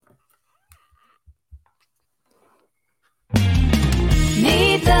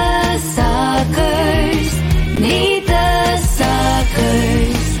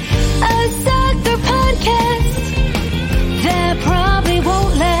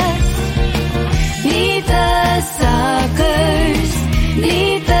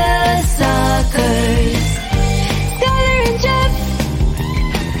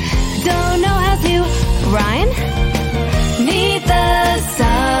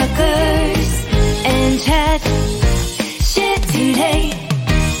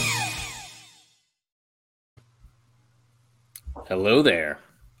Hello there.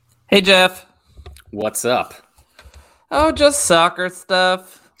 Hey, Jeff. What's up? Oh, just soccer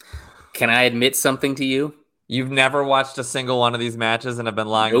stuff. Can I admit something to you? You've never watched a single one of these matches and have been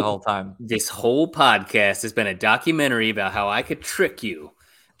lying the whole time. This whole podcast has been a documentary about how I could trick you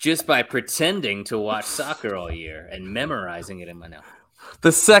just by pretending to watch soccer all year and memorizing it in my mouth.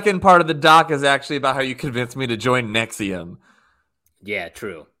 The second part of the doc is actually about how you convinced me to join Nexium. Yeah,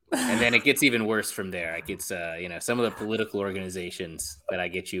 true. And then it gets even worse from there. It gets, some of the political organizations that I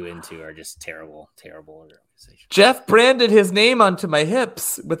get you into are just terrible, terrible organizations. Jeff branded his name onto my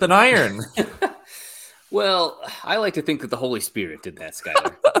hips with an iron. Well, I like to think that the Holy Spirit did that,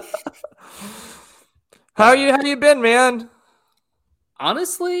 Skyler. How you been, man?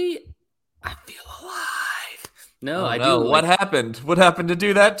 Honestly, I feel alive. No, I do. What happened? What happened to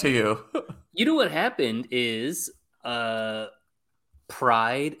do that to you? You know what happened is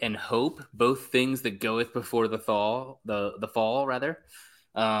pride and hope, both things that goeth before the fall, rather.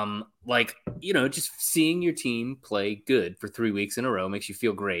 Just seeing your team play good for 3 weeks in a row makes you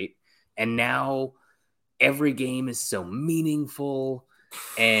feel great. And now every game is so meaningful.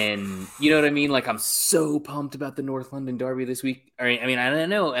 And you know what I mean? Like, I'm so pumped about the North London Derby this week. I don't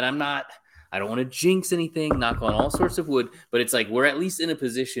know. And I don't want to jinx anything, knock on all sorts of wood, but it's like, we're at least in a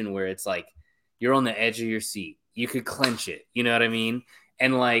position where it's like, you're on the edge of your seat. You could clench it. You know what I mean?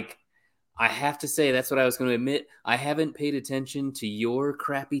 And like, I have to say, that's what I was going to admit. I haven't paid attention to your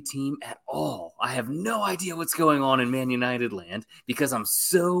crappy team at all. I have no idea what's going on in Man United land because I'm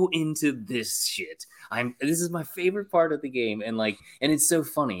so into this shit. This is my favorite part of the game. And it's so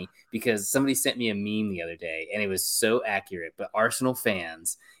funny because somebody sent me a meme the other day and it was so accurate. But Arsenal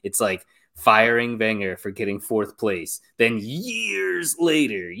fans, it's like firing Wenger for getting fourth place. Then years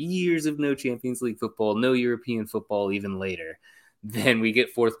later, years of no Champions League football, no European football even later, then we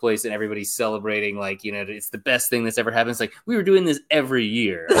get fourth place and everybody's celebrating it's the best thing that's ever happened. It's like, we were doing this every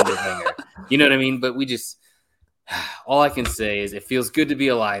year under Wenger. You know what I mean? But we just, all I can say is it feels good to be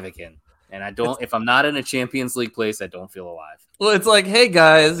alive again. And if I'm not in a Champions League place, I don't feel alive. Well, it's like, hey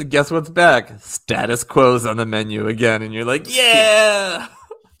guys, guess what's back? Status quo's on the menu again. And you're like, yeah.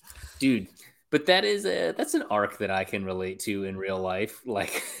 Dude, but that's an arc that I can relate to in real life.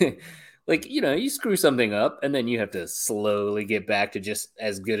 You screw something up and then you have to slowly get back to just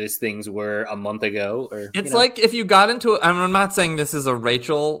as good as things were a month ago. It's like if you got into I'm not saying this is a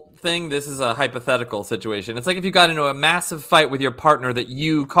Rachel thing. This is a hypothetical situation. It's like if you got into a massive fight with your partner that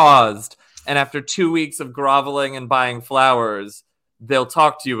you caused, and after 2 weeks of groveling and buying flowers, they'll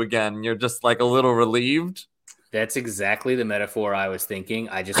talk to you again. And you're just like a little relieved. That's exactly the metaphor I was thinking.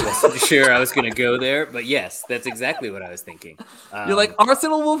 I just wasn't sure I was going to go there. But yes, that's exactly what I was thinking. You're like,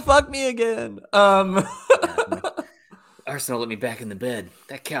 Arsenal will fuck me again. Arsenal let me back in the bed.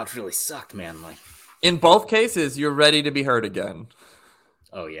 That couch really sucked, man. In both cases, you're ready to be hurt again.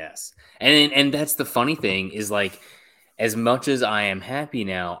 Oh, yes. And that's the funny thing is as much as I am happy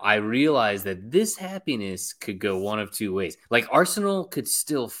now, I realize that this happiness could go one of two ways. Arsenal could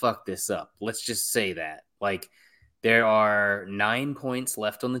still fuck this up. Let's just say that. There are 9 points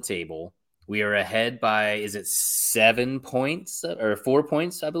left on the table. We are ahead by, is it 7 points or 4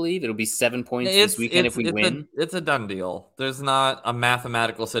 points? I believe it'll be 7 points this weekend if we win. It's a done deal. There's not a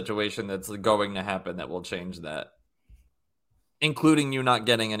mathematical situation that's going to happen that will change that, including you not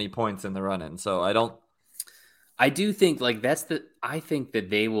getting any points in the run-in. So I do think I think that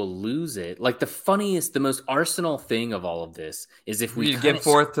they will lose it. The most Arsenal thing of all of this is if we give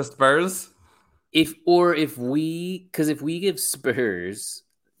fourth to Spurs. If we give Spurs,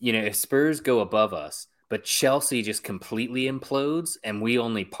 if Spurs go above us, but Chelsea just completely implodes and we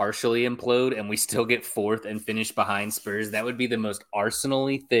only partially implode and we still get fourth and finish behind Spurs, that would be the most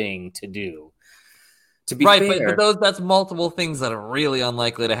Arsenal-y thing to do. To be fair, but that's multiple things that are really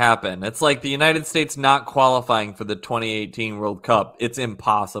unlikely to happen. It's like the United States not qualifying for the 2018 World Cup. It's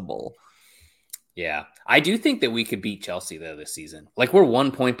impossible. Yeah, I do think that we could beat Chelsea, though, this season. We're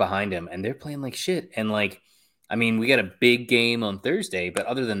 1 point behind them, and they're playing like shit. And, we got a big game on Thursday, but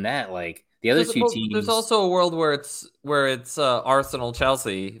other than that, the other two teams... There's also a world where it's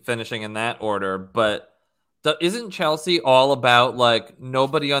Arsenal-Chelsea finishing in that order, but isn't Chelsea all about,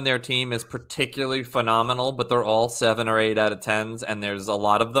 nobody on their team is particularly phenomenal, but they're all 7 or 8 out of 10s, and there's a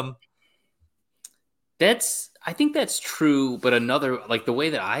lot of them? I think that's true, but the way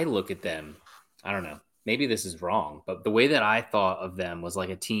that I look at them... I don't know. Maybe this is wrong, but the way that I thought of them was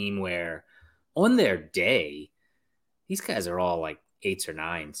a team where on their day, these guys are all 8s or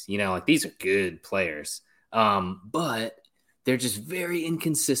 9s, these are good players. But they're just very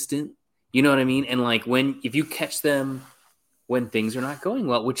inconsistent. You know what I mean? And if you catch them when things are not going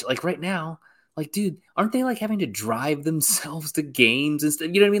well, which right now, Like, dude, aren't they like having to drive themselves to games and stuff?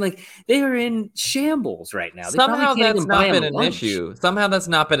 You know what I mean? Like, they are in shambles right now. They probably Somehow can't that's even buy not been them an lunch. issue. Somehow that's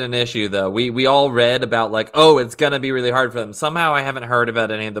not been an issue, though. We all read about like, oh, it's gonna be really hard for them. Somehow I haven't heard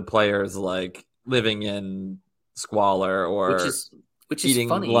about any of the players like living in squalor or which is eating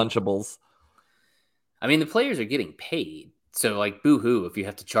funny. Lunchables. I mean, the players are getting paid, so like, boo-hoo if you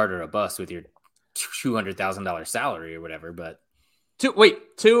have to charter a bus with your $200,000 salary or whatever. But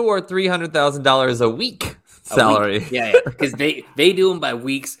 $200,000 or $300,000 a week salary. Yeah, because they do them by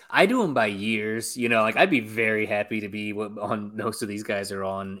weeks. I do them by years. You know, like I'd be very happy to be on most of these guys are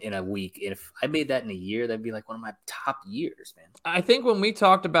on in a week. If I made that in a year, that'd be like one of my top years, man. I think when we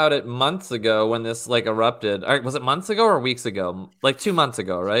talked about it months ago, when this like erupted, was it months ago or weeks ago? Like 2 months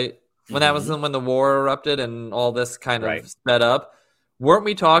ago, right? When that was when the war erupted and all this kind of sped up. Weren't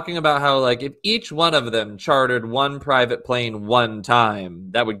we talking about how, like, if each one of them chartered one private plane one time,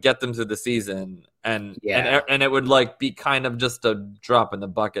 that would get them to the season, and it would like be kind of just a drop in the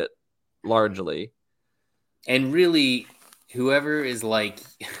bucket, largely. And really, whoever is like,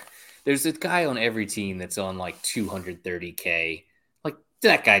 there's a guy on every team that's on like $230K. Like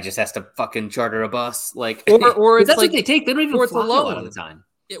that guy just has to fucking charter a bus, like, or it's that's like what they take. They don't even fly a lot of the time.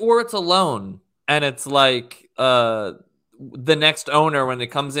 Or it's a loan, and it's like the next owner, when it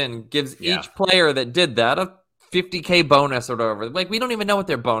comes in, gives each player that did that a $50K bonus or whatever. Like, we don't even know what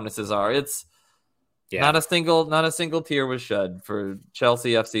their bonuses are. It's not a single tear was shed for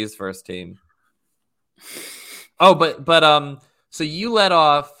Chelsea FC's first team. Oh, but so you let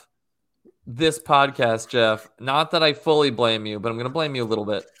off this podcast, Jeff. Not that I fully blame you, but I'm going to blame you a little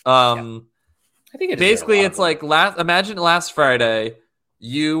bit. I think basically it's like imagine last Friday.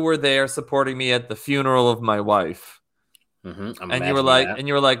 You were there supporting me at the funeral of my wife, and you were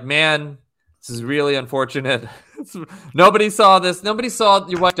like, "Man, this is really unfortunate. Nobody saw this. Nobody saw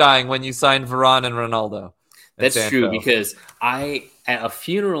your wife dying when you signed Varane and Ronaldo." That's true, because a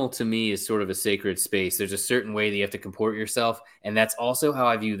funeral to me is sort of a sacred space. There's a certain way that you have to comport yourself, and that's also how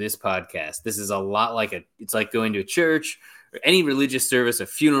I view this podcast. This is a lot like it's like going to a church or any religious service, a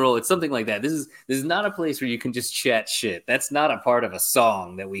funeral. It's something like that. This is not a place where you can just chat shit. That's not a part of a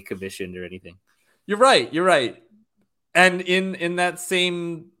song that we commissioned or anything. You're right. And in that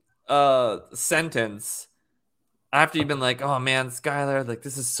same sentence, after you've been like, oh man, Skylar, like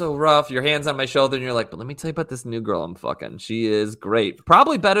this is so rough, your hand's on my shoulder, and you're like, but let me tell you about this new girl I'm fucking. She is great.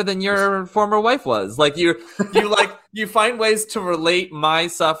 Probably better than your former wife was. Like you find ways to relate my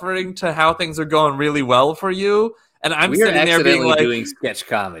suffering to how things are going really well for you. And I'm sitting there being like, doing sketch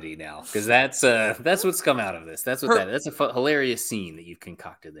comedy now, because that's what's come out of this. That's a hilarious scene that you've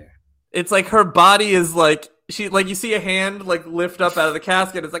concocted there. It's like her body is like you see a hand like lift up out of the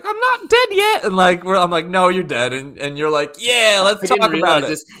casket. It's like, I'm not dead yet, and like I'm like, no, you're dead, and you're like, yeah, let's talk about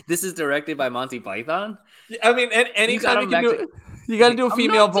it. This is directed by Monty Python. I mean, anytime you can do it, you got to do a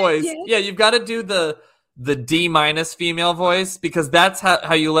female voice. Yeah, you've got to do the D- female voice, because that's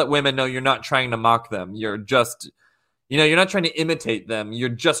how you let women know you're not trying to mock them. You're just. You're not trying to imitate them. You're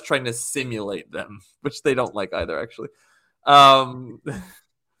just trying to simulate them, which they don't like either, actually. So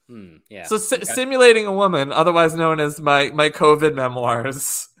simulating a woman, otherwise known as my COVID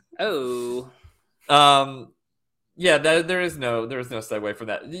memoirs. Oh. Yeah, there is no segue from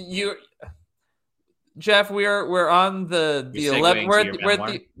that. Jeff, we're on the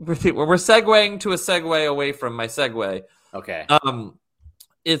 11th. We're segueing to a segue away from my segue. Okay.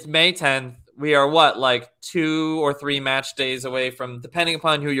 It's May 10th. We are like 2 or 3 match days away from, depending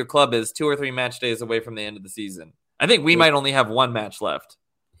upon who your club is, 2 or 3 match days away from the end of the season. I think we might only have 1 match left.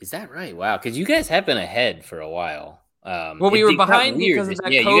 Is that right? Wow, because you guys have been ahead for a while. We were behind because of that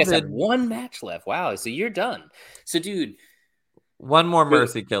COVID. You guys have 1 match left. Wow, so you're done. So, dude, 1 more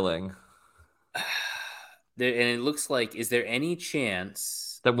mercy killing. And it looks like, is there any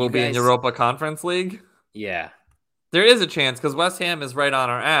chance that we'll be in Europa Conference League? Yeah. There is a chance, because West Ham is right on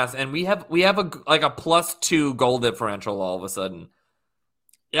our ass, and we have a +2 goal differential all of a sudden.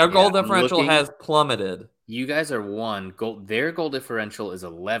 Our goal differential has plummeted. You guys are 1 goal. Their goal differential is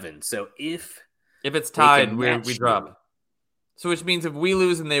 11. So if it's tied, we drop. So which means if we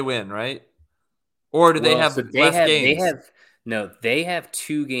lose and they win, right? Or do they have less games? They have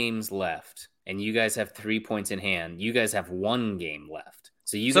 2 games left, and you guys have 3 points in hand. You guys have 1 game left.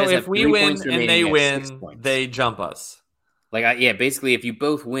 So if we win and they win, they jump us. Basically, if you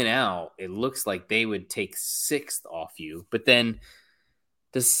both win out, it looks like they would take 6th off you. But then,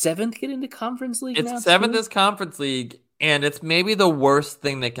 does 7th get into Conference League now? 7th is Conference League, and it's maybe the worst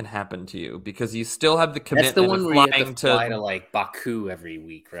thing that can happen to you, because you still have the commitment. That's the one where you have to fly to like Baku every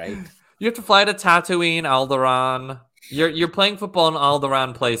week, right? You have to fly to Tatooine, Alderaan. You're playing football in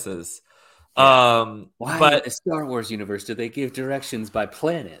Alderaan places. Why in But the Star Wars universe do they give directions by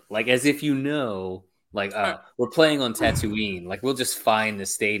planet? Like as if like we're playing on Tatooine. Like we'll just find the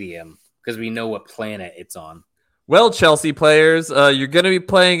stadium because we know what planet it's on. well, Chelsea players, you're going to be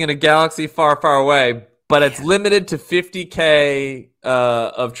playing in a galaxy far, far away, but it's limited to 50K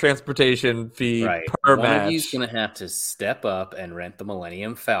of transportation fee per One match. of you's gonna have to step up and rent the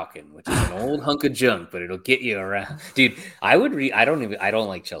Millennium Falcon, which is an old hunk of junk, but it'll get you around. Dude, I don't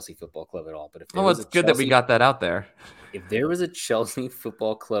like Chelsea Football Club at all. But if there was it's good that we got that out there. If there was a Chelsea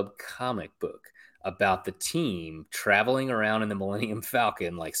Football Club comic book about the team traveling around in the Millennium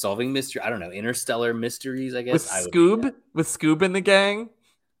Falcon, like solving mystery, I don't know, interstellar mysteries, I guess. With Scoob in the gang.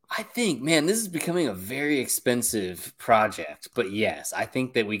 I think, man, this is becoming a very expensive project. But yes, I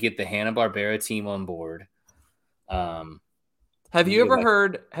think that we get the Hanna-Barbera team on board. Have you ever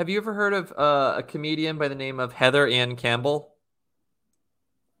heard of a comedian by the name of Heather Ann Campbell?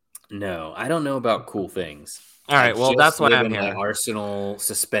 No, I don't know about cool things. All right, well, that's why I'm here. My Arsenal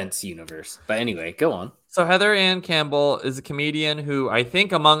suspense universe. But anyway, go on. So Heather Ann Campbell is a comedian who I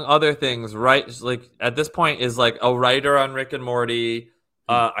think, among other things, writes like at this point is like a writer on Rick and Morty.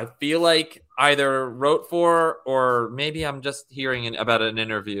 I feel like either wrote for, or maybe I'm just hearing about an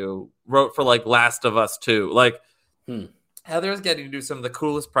interview, wrote for like Last of Us 2. Like Heather's getting to do some of the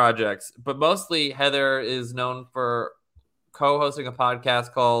coolest projects, but mostly Heather is known for co-hosting a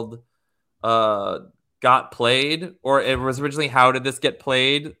podcast called Got Played, or it was originally How Did This Get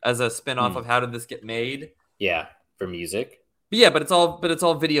Played as a spin-off of How Did This Get Made? Yeah, for music. But yeah, but it's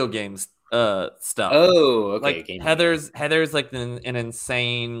all video games stuff. Oh, okay. Like Heather's like an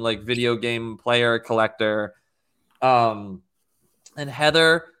insane like video game player collector. And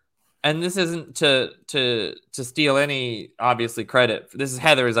Heather, and this isn't to steal any obviously credit. This is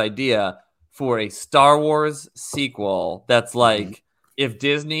Heather's idea for a Star Wars sequel that's like if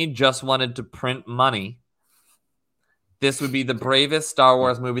Disney just wanted to print money, this would be the bravest Star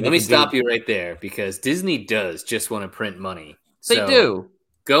Wars movie. Let me stop you right there because Disney does just want to print money. They do.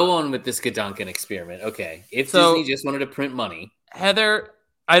 Go on with this Goduncan experiment. Okay. If Disney just wanted to print money. Heather,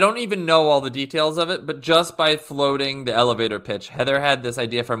 I don't even know all the details of it, but just by floating the elevator pitch, Heather had this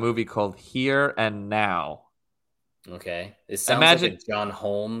idea for a movie called Here and Now. Okay. It sounds like a John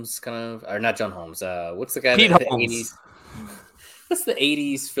Holmes kind of, or not John Holmes. What's the guy Pete that Holmes. the 80s? What's the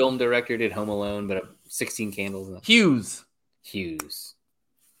 80s film director did Home Alone, but 16 Candles? Hughes.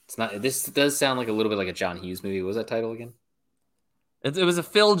 It's not. This does sound like a little bit like a John Hughes movie. What was that title again? It was a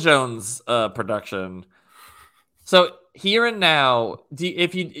Phil Jones production. So Here and Now, do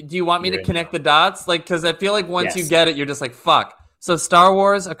you want me to connect the dots? Like, because I feel like once you get it, you're just like, fuck. So Star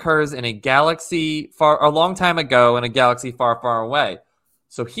Wars occurs in a galaxy a long time ago in a galaxy far, far away.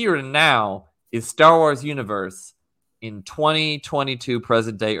 So Here and Now is Star Wars universe in 2022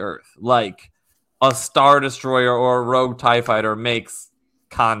 present day Earth. Like a Star Destroyer or a Rogue TIE Fighter makes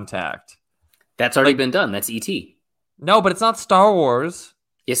contact. That's already been done. That's E.T. No, but it's not Star Wars.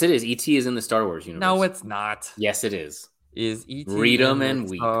 Yes, it is. E.T. is in the Star Wars universe. No, it's not. Yes, it is. Is E.T. Read them and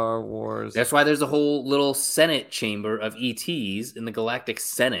weep. Star Wars. That's why there's a whole little Senate chamber of E.T.s in the Galactic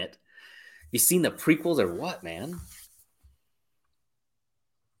Senate. You seen the prequels or what, man?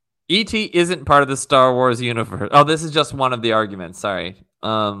 E.T. isn't part of the Star Wars universe. Oh, this is just one of the arguments. Sorry.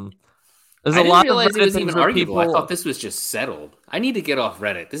 There's a lot of Reddit it was even arguable. I thought this was just settled. I need to get off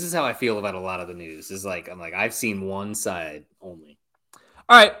Reddit. This is how I feel about a lot of the news. I'm like I've seen one side only.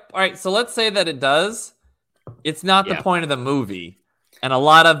 All right. So let's say that it does. It's not the point of the movie, and a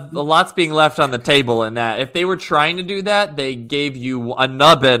lot's being left on the table in that. If they were trying to do that, they gave you a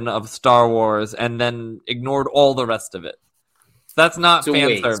nubbin of Star Wars and then ignored all the rest of it. So that's not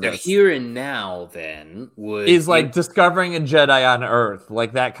fan service. So Here and Now then is like discovering a Jedi on Earth,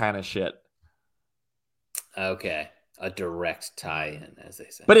 like that kind of shit. Okay. A direct tie-in, as they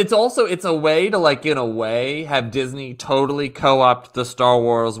say. But it's a way to, like, in a way, have Disney totally co-opt the Star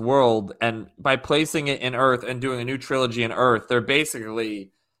Wars world, and by placing it in Earth and doing a new trilogy in Earth, they're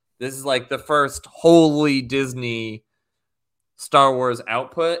basically, this is like the first wholly Disney Star Wars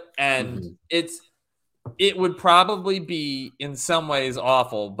output, and it would probably be in some ways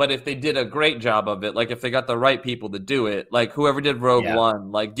awful, but if they did a great job of it, like if they got the right people to do it, like whoever did Rogue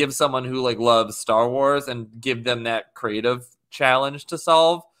One, like give someone who like loves Star Wars and give them that creative challenge to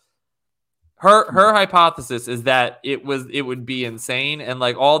solve. Her hypothesis is that it would be insane, and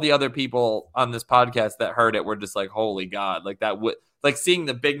like all the other people on this podcast that heard it were just like, holy God, like that would like seeing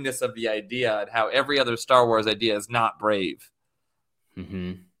the bigness of the idea and how every other Star Wars idea is not brave.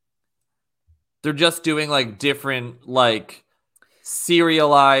 They're just doing like different, like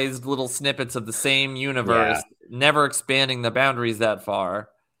serialized little snippets of the same universe, never expanding the boundaries that far.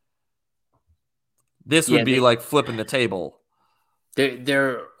 This would be like flipping the table.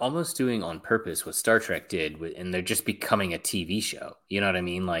 They're almost doing on purpose what Star Trek did, and they're just becoming a TV show. You know what I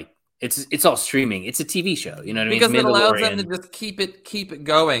mean? Like it's all streaming. It's a TV show. You know what I mean? Because it allows them to just keep it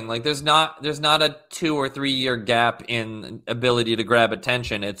going. Like there's not a 2 or 3 year gap in ability to grab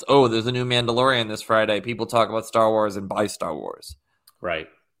attention. It's there's a new Mandalorian this Friday. People talk about Star Wars and buy Star Wars. Right.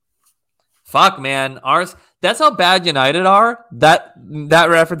 Fuck, man. That's how bad United are. That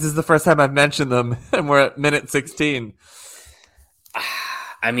reference is the first time I've mentioned them, and we're at minute 16.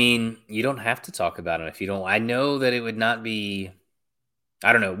 I mean, you don't have to talk about them if you don't. I know that it would not be.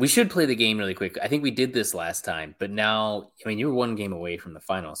 I don't know. We should play the game really quick. I think we did this last time, but now, I mean, you're one game away from the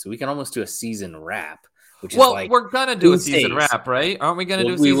final, so we can almost do a season wrap. Which is like we're gonna do a season wrap, right? Aren't we gonna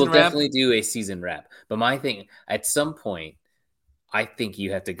do a season wrap? We will definitely do a season wrap. But my thing, at some point, I think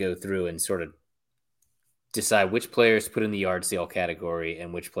you have to go through and sort of decide which players to put in the yard sale category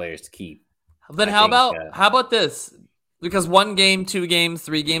and which players to keep. Then how about this? Because 1 game, 2 games,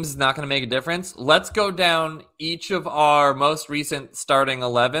 3 games is not going to make a difference. Let's go down each of our most recent starting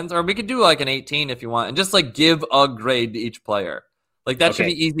 11s, or we could do like an 18 if you want, and just like give a grade to each player. Like that should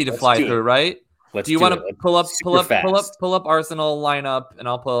be easy to fly through, right? Do you want to pull up Arsenal lineup, and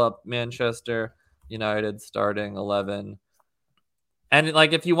I'll pull up Manchester United starting 11. And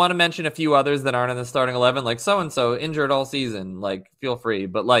like if you want to mention a few others that aren't in the starting 11, like so and so injured all season, like feel free.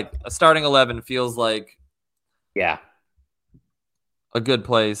 But like a starting 11 feels like a good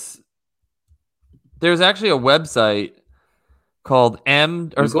place. There's actually a website called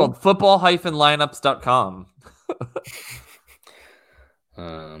it's called football-lineups.com.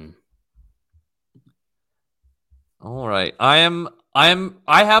 All right. I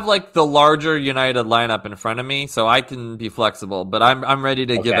have like the larger United lineup in front of me, so I can be flexible, but I'm ready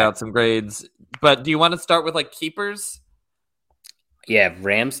to give out some grades. But do you want to start with like keepers? Yeah,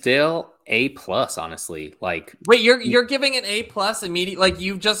 Ramsdale A+, honestly. Like, wait, you're giving an A+ immediately? Like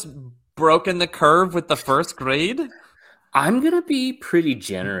you've just broken the curve with the first grade? I'm gonna be pretty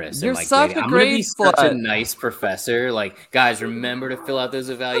generous. You're such a grade slut. Such a nice professor. Like, guys, remember to fill out those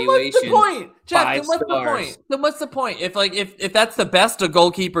evaluations. Then what's the point, Jeff? Then what's the point? If that's the best a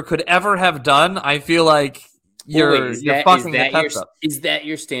goalkeeper could ever have done, I feel like you're fucking the test up. Is that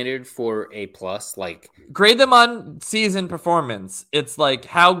your standard for A+? Like, grade them on season performance. It's like,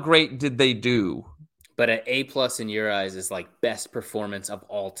 how great did they do? But an A+ in your eyes is like best performance of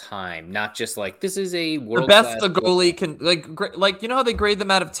all time, not just like this is a world. The best a goalie can like. You know how they grade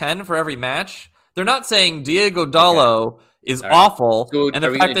them out of 10 for every match? They're not saying Diego Dallo is awful, and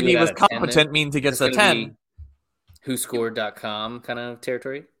the fact that he was competent means he gets a 10. WhoScored.com kind of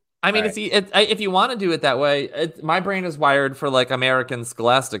territory. I mean, if you want to do it that way, my brain is wired for like American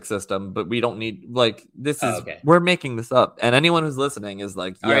scholastic system, but we don't need like this is we're making this up, and anyone who's lilistening is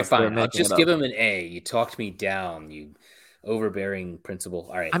like, yes, fine. I'll just give him an A. You talked me down, you overbearing principal.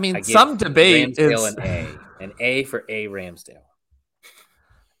 All right, I mean, some debate is an A for A Ramsdale.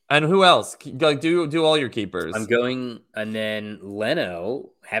 And who else? Like, do all your keepers. I'm going, and then Leno.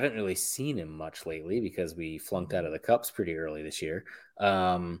 Haven't really seen him much lately because we flunked out of the cups pretty early this year.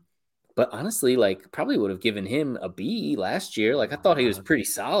 But honestly, like, probably would have given him a B last year. Like, I thought he was pretty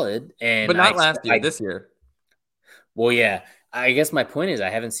solid, but not last year. This year. Well, yeah. I guess my point is I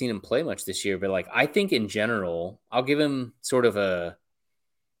haven't seen him play much this year, but like, I think in general, I'll give him sort of a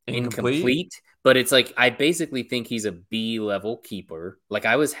incomplete. But it's like, I basically think he's a B-level keeper. Like,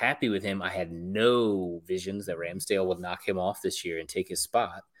 I was happy with him. I had no visions that Ramsdale would knock him off this year and take his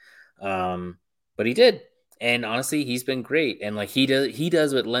spot. But he did. And honestly, he's been great. And like, he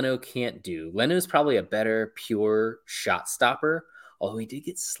does what Leno can't do. Leno's probably a better pure shot stopper, although he did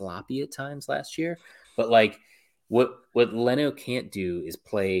get sloppy at times last year. But like, what Leno can't do is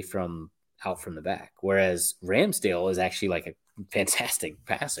play out from the back. Whereas Ramsdale is actually like a fantastic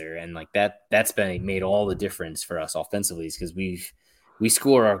passer, and like that's been made all the difference for us offensively because we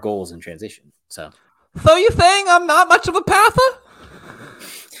score our goals in transition. So you saying I'm not much of a passer?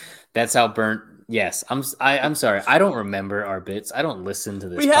 That's how burnt. Yes, I'm sorry. I don't remember our bits. I don't listen to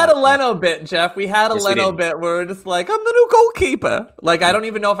this. We had a Leno bit, Jeff. We had a Leno bit where we're just like, I'm the new goalkeeper. Like, I don't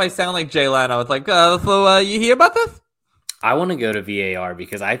even know if I sound like Jay Leno. It's like, you hear about this? I want to go to VAR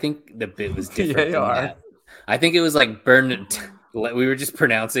because I think the bit was different than that. I think it was like burned. We were just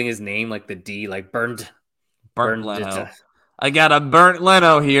pronouncing his name like the D, like burned Leno. I got a burnt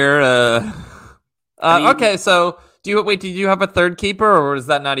Leno here. Okay, so did you have a third keeper, or is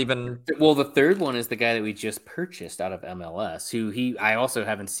that not even? Well, the third one is the guy that we just purchased out of MLS. I also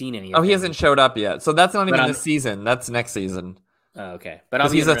haven't seen any. He hasn't showed up yet, so that's not even this season. That's next season. Oh, okay,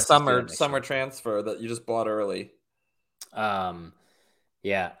 but he's a summer transfer that you just bought early.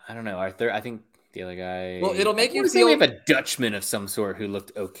 Yeah, I don't know. Our third, I think The other guy. Well, it'll make I you wanna say feel we have a Dutchman of some sort who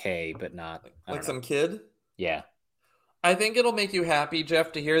looked okay, but not I like don't know. some kid. Yeah. I think it'll make you happy,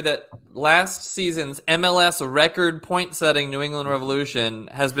 Jeff, to hear that last season's MLS record point-setting New England Revolution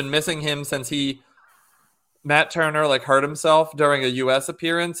has been missing him since Matt Turner hurt himself during a U.S.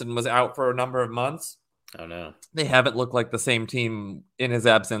 appearance and was out for a number of months. Oh no. They haven't looked like the same team in his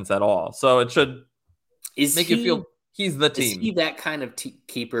absence at all. So it should make you feel he's the team. Is he that kind of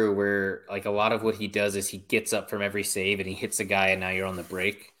keeper where a lot of what he does is he gets up from every save and he hits a guy and now you're on the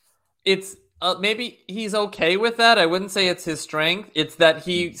break? It's maybe he's okay with that. I wouldn't say it's his strength. It's that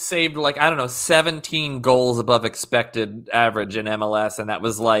he saved 17 goals above expected average in MLS, and that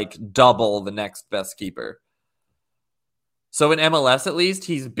was double the next best keeper. So in MLS, at least,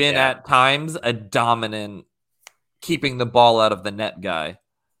 he's been at times a dominant keeping the ball out of the net guy.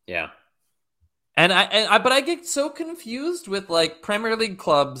 Yeah. But I get so confused with Premier League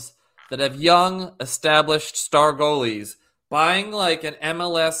clubs that have young, established star goalies buying an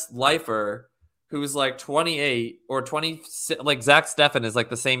MLS lifer who's 28 or 20. Zach Steffen is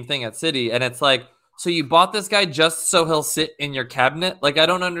the same thing at City, and it's so you bought this guy just so he'll sit in your cabinet? I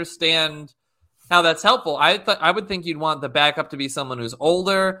don't understand how that's helpful. I would think you'd want the backup to be someone who's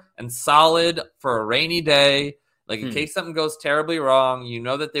older and solid for a rainy day. In case something goes terribly wrong, you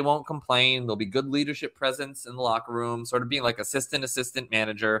know that they won't complain. There'll be good leadership presence in the locker room, sort of being assistant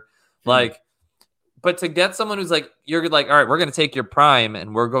manager. But to get someone who's you're all right, we're going to take your prime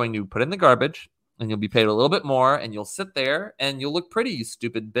and we're going to put it in the garbage and you'll be paid a little bit more and you'll sit there and you'll look pretty, you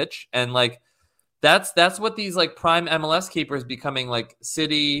stupid bitch. And that's what these prime MLS keepers becoming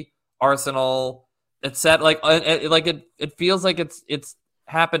City, Arsenal, etc. It feels like it's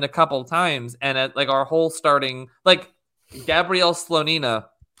happened a couple times, and at our whole starting Gabriel Slonina,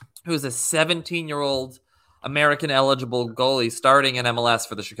 who's a 17-year-old American eligible goalie starting in MLS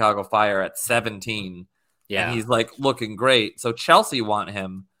for the Chicago Fire at 17. Yeah, and he's looking great. So Chelsea want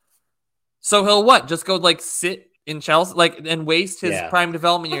him. So he'll what? Just go sit in Chelsea and waste his prime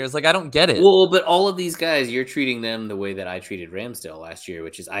development years? I don't get it. Well, but all of these guys, you're treating them the way that I treated Ramsdale last year,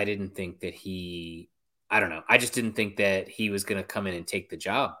 which is I didn't think that I don't know. I just didn't think that he was going to come in and take the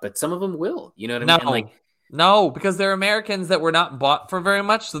job, but some of them will. You know what I mean? No, because they're Americans that were not bought for very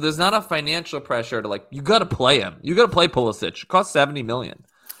much, so there's not a financial pressure to you got to play him. You got to play Pulisic. It costs $70 million.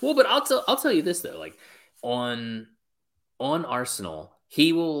 Well, but I'll tell you this though, on Arsenal,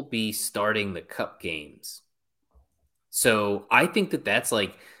 he will be starting the cup games. So I think that that's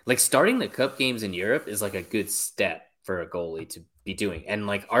starting the cup games in Europe is a good step for a goalie to be doing. And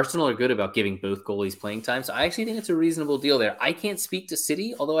Arsenal are good about giving both goalies playing time. So I actually think it's a reasonable deal there. I can't speak to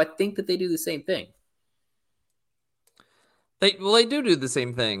City, although I think that they do the same thing. They do the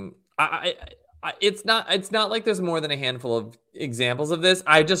same thing. It's not like there's more than a handful of examples of this.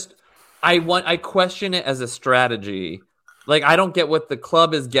 I question it as a strategy. I don't get what the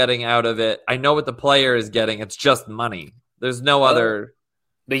club is getting out of it. I know what the player is getting. It's just money. There's no other.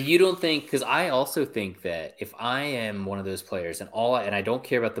 But you don't think, because I also think that if I am one of those players and I don't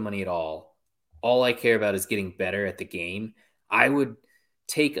care about the money at all I care about is getting better at the game, I would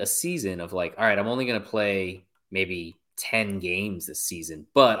take a season of all right, I'm only going to play maybe 10 games this season,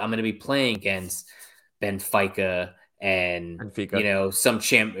 but I'm going to be playing against Benfica and some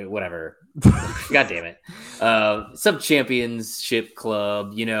whatever. God damn it. Some championship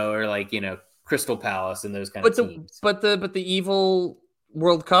club, or Crystal Palace and those kind of teams. But the evil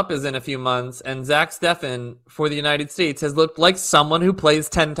World Cup is in a few months, and Zach Steffen for the United States has looked like someone who plays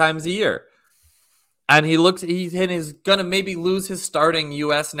 10 times a year. And he's going to maybe lose his starting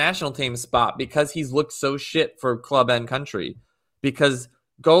U.S. national team spot because he's looked so shit for club and country. Because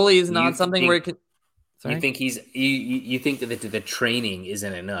goalie is not something where he can... Sorry? You think you think that the training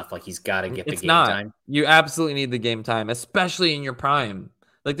isn't enough? He's got to get the game time? You absolutely need the game time, especially in your prime.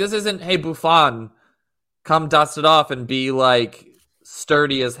 This isn't, hey, Buffon, come dust it off and be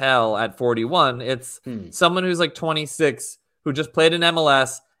sturdy as hell at 41. It's someone who's 26 who just played in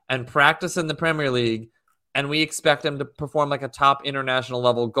MLS and practiced in the Premier League, and we expect him to perform a top international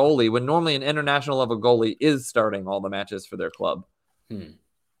level goalie when normally an international level goalie is starting all the matches for their club.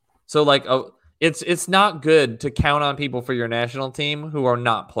 So it's not good to count on people for your national team who are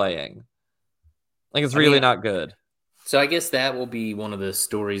not playing. It's really not good. So I guess that will be one of the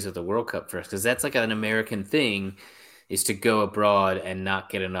stories of the World Cup for us, because that's an American thing, is to go abroad and not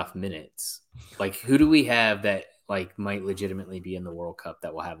get enough minutes. Who do we have that might legitimately be in the World Cup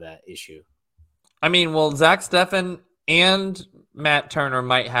that will have that issue? I mean, well, Zach Steffen and Matt Turner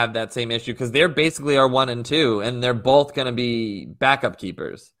might have that same issue because they're basically our 1 and 2, and they're both going to be backup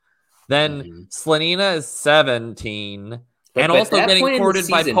keepers. Then Slonina is 17 and also getting courted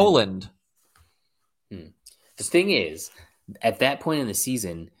by Poland. Hmm. The thing is, at that point in the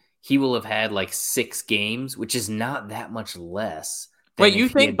season, he will have had like 6 games, which is not that much less Wait, than you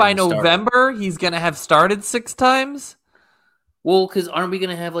if he think had been by the starter. November he's going to have started 6 times? Well, because aren't we going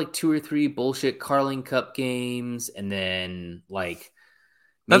to have like 2 or 3 bullshit Carling Cup games, and then like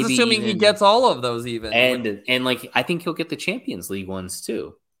That's maybe assuming he even gets all of those even. and like I think he'll get the Champions League ones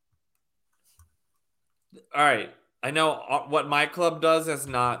too. All right. I know what my club does is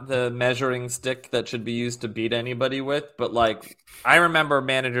not the measuring stick that should be used to beat anybody with, but like I remember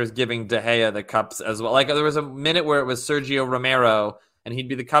managers giving De Gea the cups as well. Like there was a minute where it was Sergio Romero and he'd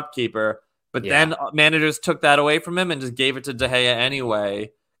be the cup keeper, but then managers took that away from him and just gave it to De Gea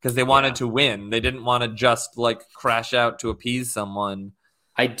anyway because they wanted to win. They didn't want to just like crash out to appease someone.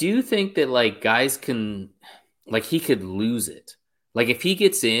 I do think that like guys can like he could lose it. Like if he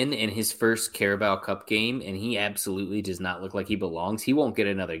gets in his first Carabao Cup game and he absolutely does not look like he belongs, he won't get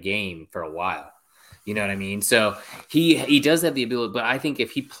another game for a while. You know what I mean? So he does have the ability, but I think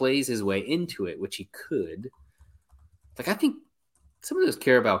if he plays his way into it, which he could, like I think some of those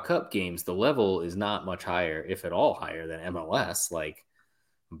Carabao Cup games, the level is not much higher, if at all higher than MLS. Like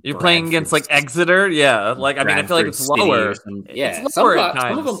you're playing against like Exeter, yeah. Like I mean, I feel like it's lower. Yeah, it's lower at times.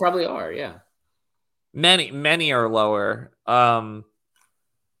 Some of them probably are, yeah. Many are lower. But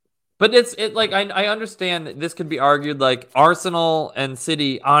it's like I understand that this could be argued like Arsenal and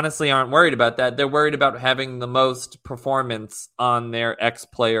City honestly aren't worried about that. They're worried about having the most performance on their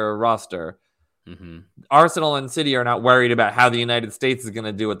ex-player roster. Mm-hmm. Arsenal and City are not worried about how the United States is going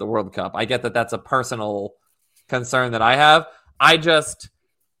to do at the World Cup. I get that that's a personal concern that I have. I just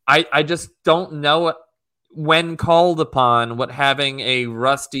don't know when called upon what having a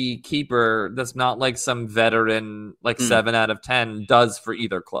rusty keeper that's not like some veteran like 7 out of 10 does for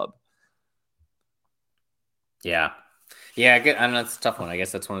either club. Yeah, I know it's a tough one. I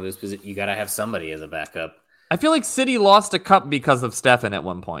guess that's one of those you got to have somebody as a backup. I feel like City lost a cup because of Stefan at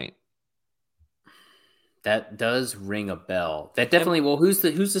one point. That does ring a bell. That definitely. Well, who's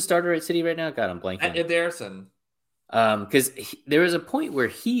the starter at City right now? God, I'm blanking. Ederson. Because there was a point where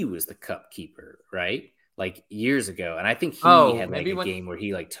he was the cup keeper, right? Like years ago, and I think he had like a game where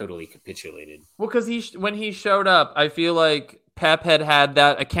he like totally capitulated. Well, because when he showed up, I feel like Pep had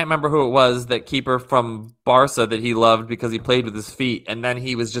that. I can't remember who it was, that keeper from Barca that he loved because he played with his feet, and then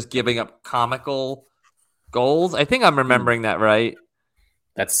he was just giving up comical goals. I think I'm remembering that right.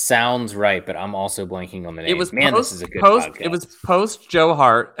 That sounds right, but I'm also blanking on the name. It was this is a good podcast. It was post Joe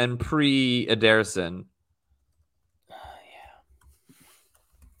Hart and pre Ederson.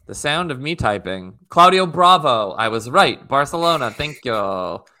 The sound of me typing. Claudio Bravo. I was right. Barcelona. Thank you.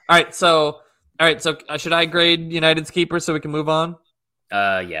 All right. So should I grade United's keeper so we can move on?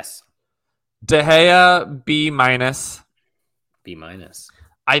 Yes. De Gea, B-. B-.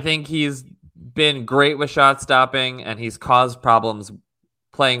 I think he's been great with shot stopping, and he's caused problems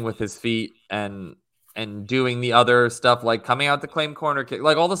playing with his feet and doing the other stuff like coming out to claim corner kick,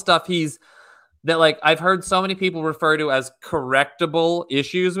 like all the stuff that like I've heard so many people refer to as correctable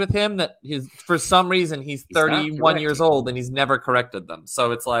issues with him that for some reason he's 31 years old and he's never corrected them.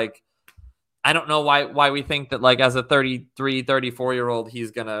 So it's like, I don't know why we think that like as a 33, 34-year-old,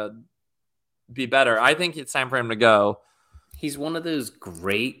 he's going to be better. I think it's time for him to go. He's one of those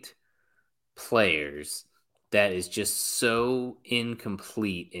great players that is just so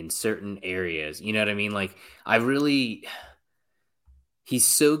incomplete in certain areas. You know what I mean? Like he's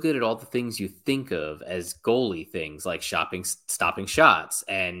so good at all the things you think of as goalie things, like stopping shots.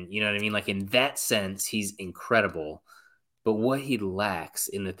 And you know what I mean? Like in that sense, he's incredible. But what he lacks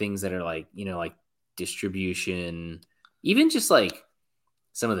in the things that are like, you know, like distribution, even just like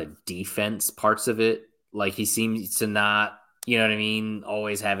some of the defense parts of it, like he seems to not, you know what I mean,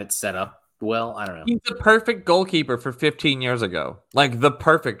 always have it set up well. I don't know. He's the perfect goalkeeper for 15 years ago. Like the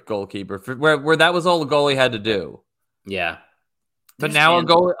perfect goalkeeper where that was all the goalie had to do. Yeah. But now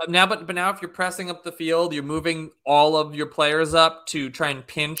if you're pressing up the field, you're moving all of your players up to try and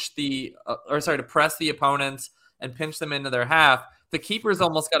to press the opponents and pinch them into their half. The keeper's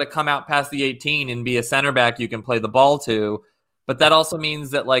almost got to come out past the 18 and be a center back you can play the ball to. But that also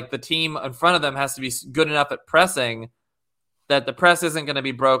means that like the team in front of them has to be good enough at pressing that the press isn't going to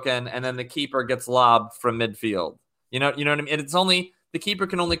be broken, and then the keeper gets lobbed from midfield. You know what I mean? And it's only the keeper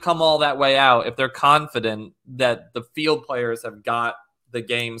can only come all that way out if they're confident that the field players have got the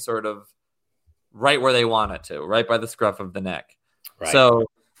game sort of right where they want it to, right by the scruff of the neck. Right.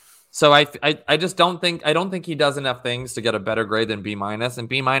 So I just don't think he does enough things to get a better grade than B-, and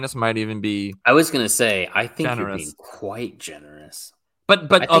B- might even be. I was going to say I think generous. You're being quite generous.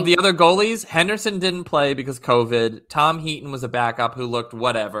 But of the other goalies, Henderson didn't play because COVID. Tom Heaton was a backup who looked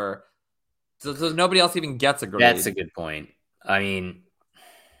whatever. So nobody else even gets a grade. That's a good point. I mean,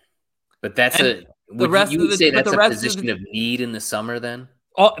 but that's And you would say that's the a rest position of need in the summer then?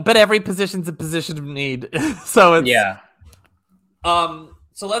 But every position's a position of need. So it's Yeah.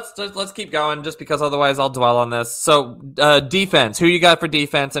 So let's keep going, just because otherwise I'll dwell on this. So defense. Who you got for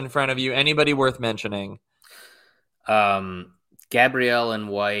defense in front of you? Anybody worth mentioning? Gabrielle and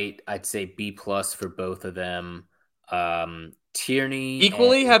White, I'd say B+ for both of them. Tierney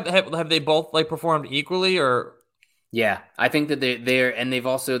Equally, have they both like performed equally, or? Yeah, I think that they're and they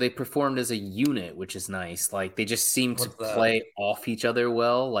performed as a unit, which is nice. Like they just seem to play off each other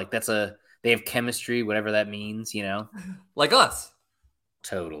well. Like they have chemistry, whatever that means, Like us.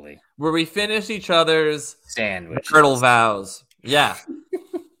 Totally. Where we finish each other's sandwich turtle vows. Yeah.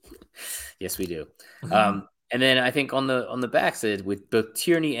 Yes, we do. And then I think on the backside with both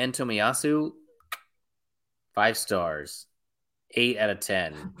Tierney and Tomiyasu, 5 stars, 8 out of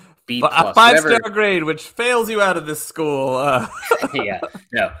 10. B+. A 5-star grade, which fails you out of this school. Yeah,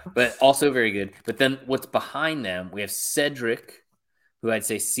 no, but also very good. But then what's behind them? We have Cedric, who I'd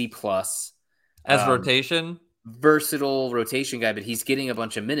say C+. As rotation. Versatile rotation guy, but he's getting a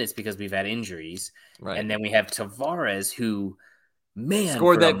bunch of minutes because we've had injuries. Right. And then we have Tavares, who,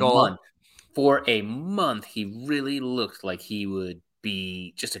 scored that goal. For a month, he really looked like he would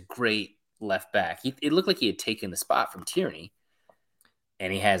be just a great left back. It looked like he had taken the spot from Tierney.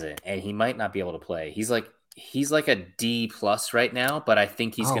 And he hasn't, and he might not be able to play. He's like a D+ right now, but I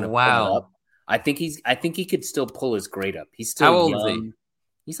think he's going to pull it up. I think he could still pull his grade up. He's still How old young. Is he?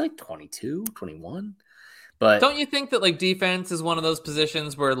 He's like 22, 21. But don't you think that like defense is one of those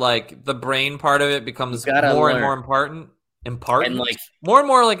positions where like the brain part of it becomes more and more important? And like more and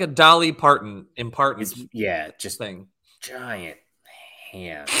more like a Dolly Parton important. Just thing. Giant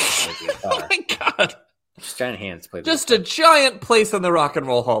hands. Oh my god. Just giant hands play. Just a giant place in the Rock and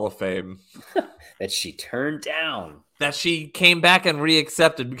Roll Hall of Fame that she turned down. That she came back and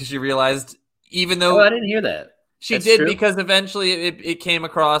reaccepted because she realized, even though I didn't hear that. That's true. Because eventually it came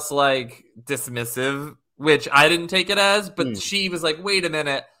across like dismissive, which I didn't take it as. But she was like, "Wait a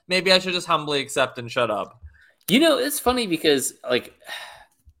minute, maybe I should just humbly accept and shut up." It's funny because like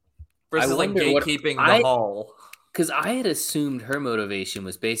versus like gatekeeping the hall. Because I had assumed her motivation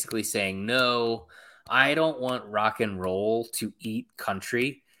was basically saying no. I don't want rock and roll to eat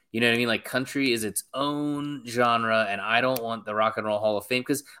country. You know what I mean? Like country is its own genre, and I don't want the Rock and Roll Hall of Fame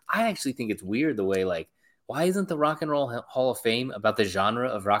because I actually think it's weird the way like why isn't the Rock and Roll Hall of Fame about the genre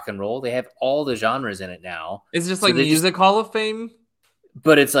of rock and roll? They have all the genres in it now. It's just like music Hall of Fame,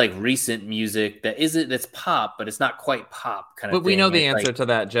 but it's like recent music that's pop, but it's not quite pop kind of. But we know the answer to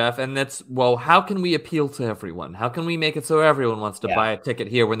that, Jeff, and that's how can we appeal to everyone? How can we make it so everyone wants to buy a ticket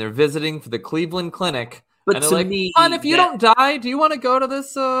here when they're visiting for the Cleveland Clinic? But and they're like, "Hon, if you don't die, do you want to go to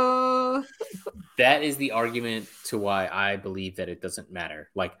this?" That is the argument to why I believe that it doesn't matter.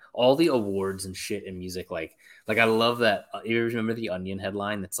 Like all the awards and shit in music, like I love that. You remember the Onion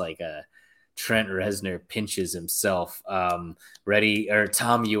headline? That's like Trent Reznor pinches himself. Tom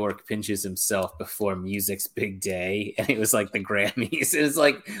York pinches himself before music's big day, and it was like the Grammys. It's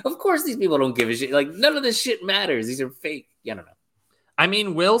like, of course, these people don't give a shit. Like none of this shit matters. These are fake. I don't know. I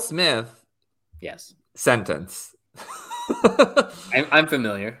mean, Will Smith. Yes. Sentence. I'm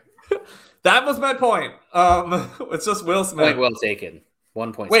familiar. That was my point. It's just Will Smith. Point well taken.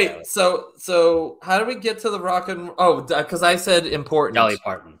 1 point. Wait, so how do we get to the rock and because I said important. Dolly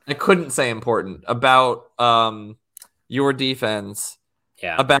Parton. I couldn't say important about your defense.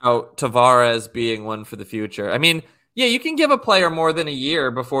 Yeah. About Tavares being one for the future. I mean, yeah, you can give a player more than a year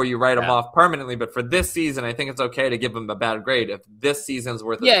before you write them off permanently, but for this season, I think it's okay to give him a bad grade if this season's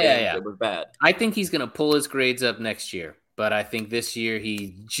worth it was bad. I think he's going to pull his grades up next year, but I think this year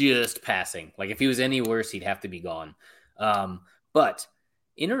he's just passing. Like if he was any worse, he'd have to be gone. But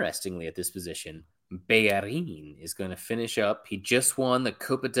interestingly, at this position, Bellerin is going to finish up. He just won the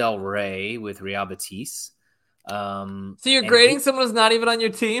Copa del Rey with Real Betis. So you're grading someone who's not even on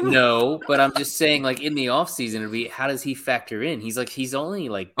your team? No, but I'm just saying, like in the offseason, it'll be how does he factor in? He's only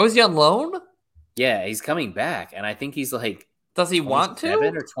like is he on loan? Yeah, he's coming back, and I think he's like does he want to?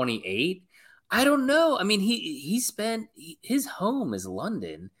 7 or 28? I don't know. I mean, his home is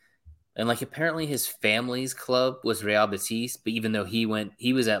London, and like apparently his family's club was Real Betis, but even though he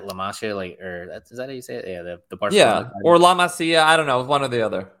was at La Masia, is that how you say it? Yeah, the Barcelona. Yeah, or La Masia. I don't know, one or the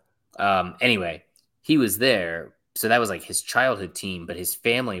other. Anyway. He was there, so that was like his childhood team, but his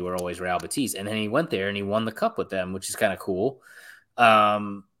family were always Real Betis. And then he went there and he won the cup with them, which is kind of cool.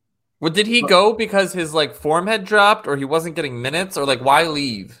 Did he go because his like form had dropped or he wasn't getting minutes or like why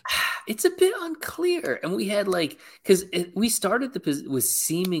leave? It's a bit unclear, and we had because we started was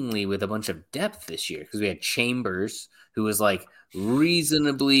seemingly with a bunch of depth this year because we had Chambers, who was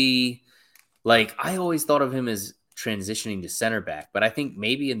reasonably I always thought of him as transitioning to center back, but I think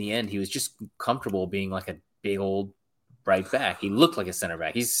maybe in the end he was just comfortable being a big old right back. He looked like a center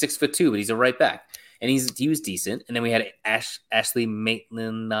back. He's 6'2", but he's a right back, and he was decent. And then we had Ashley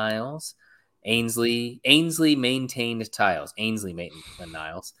Maitland-Niles. Ainsley maintained Tiles. Ainsley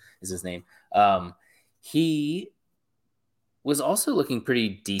Maitland-Niles is his name. He was also looking pretty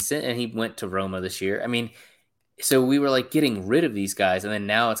decent, and he went to Roma this year. I mean, so we were getting rid of these guys, and then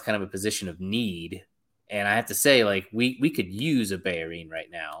now it's kind of a position of need. And I have to say, we could use a Bellerin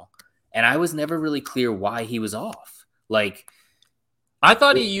right now, and I was never really clear why he was off. I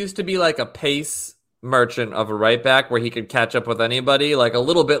thought he used to be a pace merchant of a right back where he could catch up with anybody, a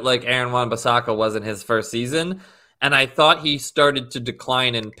little bit like Aaron Wan-Bissaka was in his first season. And I thought he started to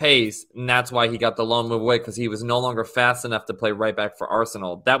decline in pace, and that's why he got the loan move away, because he was no longer fast enough to play right back for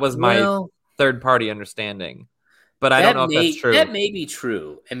Arsenal. That was my third-party understanding. But I don't know if that's true. That may be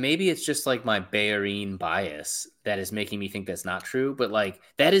true. And maybe it's just my Bellerin bias that is making me think that's not true. But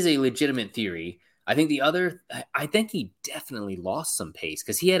that is a legitimate theory. I think he definitely lost some pace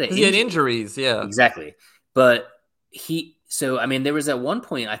because he had injuries. Yeah, exactly. But there was at one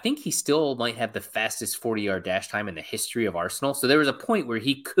point, I think he still might have the fastest 40-yard dash time in the history of Arsenal. So there was a point where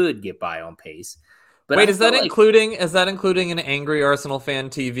he could get by on pace. But wait, is that including an angry Arsenal fan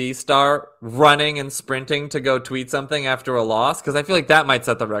TV star running and sprinting to go tweet something after a loss? Because I feel like that might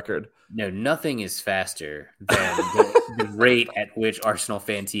set the record. No, nothing is faster than the rate at which Arsenal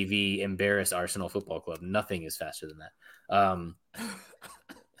fan TV embarrass Arsenal Football Club. Nothing is faster than that.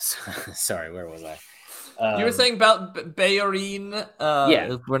 Sorry, where was I? You were saying about Bellerin.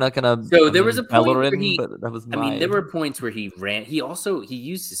 Yeah, we're not gonna. So there was a point where there were points where he ran. He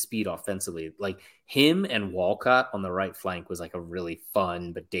used his speed offensively. Him and Walcott on the right flank was a really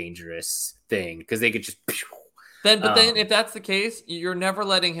fun but dangerous thing because they could just. Then if that's the case, you're never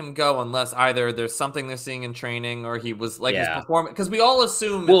letting him go unless either there's something they're seeing in training or he was his performance. Because we all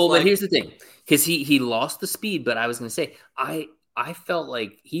assume. Well, but here's the thing, because he lost the speed. But I was going to say I felt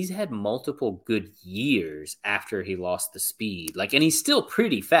like he's had multiple good years after he lost the speed. And he's still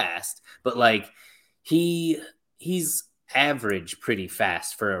pretty fast, but he's average pretty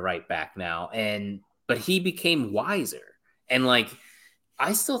fast for a right back now. But he became wiser. And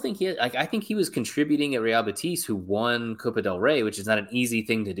I still think I think he was contributing at Real Betis, who won Copa del Rey, which is not an easy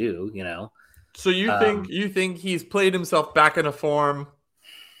thing to do, So you think he's played himself back into form,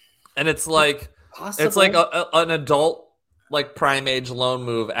 and it's possible. An adult prime age loan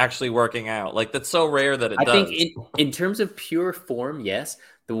move actually working out. That's so rare that it does. I think in terms of pure form, yes.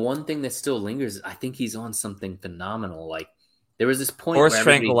 The one thing that still lingers is I think he's on something phenomenal. There was this point horse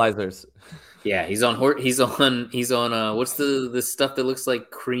tranquilizers. Yeah, he's on what's the stuff that looks like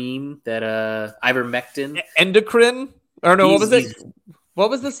cream that ivermectin? Endocrine? Or no, what was it? What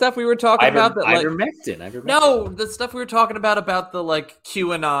was the stuff we were talking about? Ivermectin. No, the stuff we were talking about the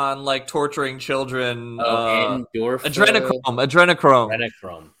QAnon, torturing children.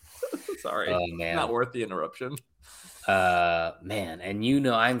 Adrenochrome. Sorry. Oh, man. Not worth the interruption. Man, and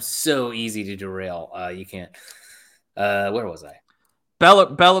I'm so easy to derail. You can't. Where was I?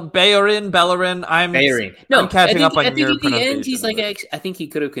 Bellerin. I'm catching up on your at the end, he's I think he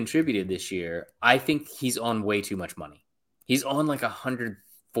could have contributed this year. I think he's on way too much money. He's on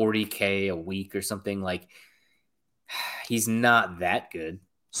 $140K a week or something. He's not that good.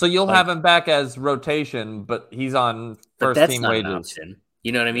 So you'll have him back as rotation, but he's on first team wages.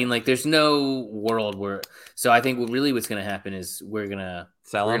 You know what I mean? There's no world where. So I think what's going to happen is we're gonna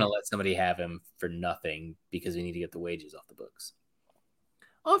let somebody have him for nothing because we need to get the wages off the books.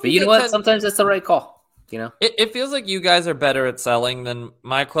 But you know what? Sometimes that's the right call. It feels like you guys are better at selling than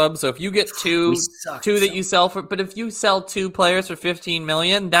my club. So if you get two that you sell for, but if you sell two players for 15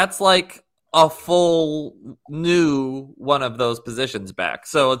 million, that's a full new one of those positions back.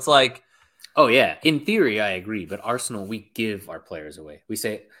 So it's oh yeah, in theory I agree. But Arsenal, we give our players away. We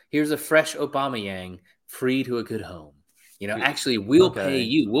say, here's a fresh Aubameyang, free to a good home. Actually, we'll pay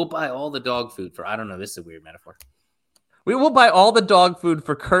you. We'll buy all the dog food for. I don't know. This is a weird metaphor. We will buy all the dog food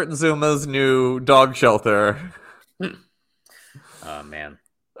for Kurt Zuma's new dog shelter. Oh, man.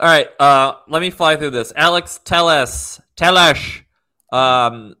 All right. Let me fly through this. Alex Telles.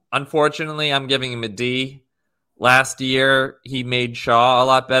 Unfortunately, I'm giving him a D. Last year, he made Shaw a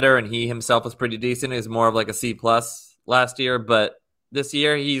lot better, and he himself was pretty decent. He was more of a C+ last year, but this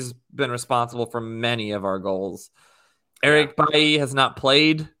year he's been responsible for many of our goals. Eric Bailly has not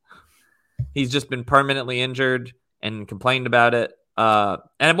played. He's just been permanently injured and complained about it. And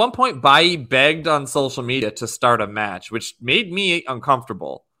at one point, Bai begged on social media to start a match, which made me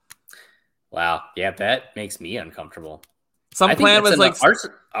uncomfortable. Wow. Yeah, that makes me uncomfortable. Some plan was like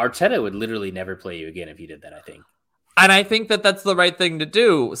Arteta would literally never play you again if he did that, I think. And I think that that's the right thing to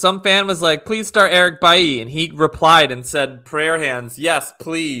do. Some fan was like, please start Eric Bailly. And he replied and said, prayer hands, yes,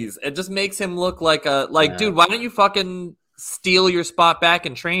 please. It just makes him look like dude, why don't you fucking steal your spot back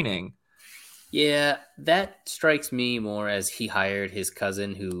in training? Yeah, that strikes me more as he hired his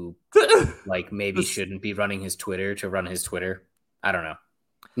cousin who, like, maybe shouldn't be running his Twitter to run his Twitter. I don't know.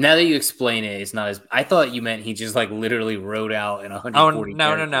 Now that you explain it, it's not as... I thought you meant he just, like, literally wrote out in 140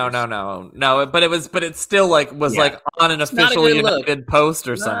 No. But it still, like, was, like, on an official United post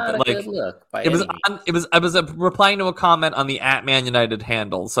or something. Not a good look by it was I was replying to a comment on the @Man United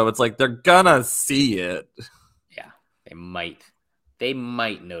handle, so it's like, they're gonna see it. Yeah, they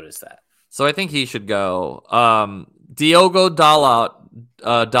might notice that. So I think he should go. Diogo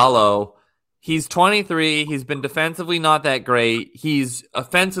Dalot, he's 23. He's been defensively not that great. He's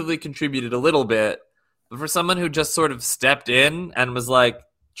offensively contributed a little bit. But for someone who just sort of stepped in and was like,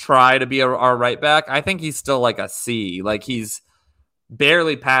 try to be our right back, I think he's still like a C. Like, he's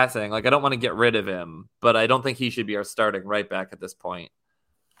barely passing. Like, I don't want to get rid of him, but I don't think he should be our starting right back at this point.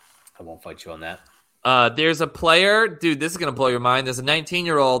 I won't fight you on that. There's a player, dude, this is going to blow your mind. There's a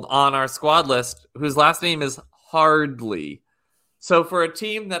 19-year-old on our squad list whose last name is Hardley. So for a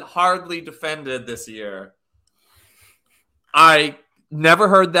team that hardly defended this year, I never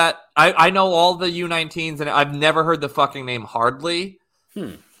heard that. I know all the U19s, and I've never heard the fucking name Hardley,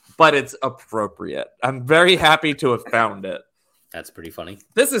 but it's appropriate. I'm very happy to have found it. That's pretty funny.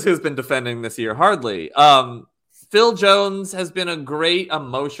 This is who's been defending this year, Hardley. Phil Jones has been a great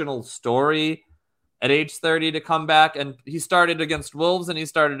emotional story at age 30 to come back, and he started against Wolves and he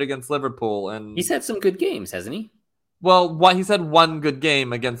started against Liverpool. And he's had some good games, hasn't he? Well, he's had one good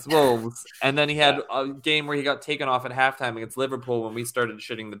game against Wolves, and then he had a game where he got taken off at halftime against Liverpool when we started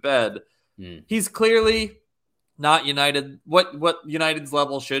shitting the bed. He's clearly not United, what United's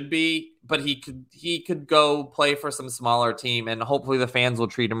level should be, but he could go play for some smaller team, and hopefully the fans will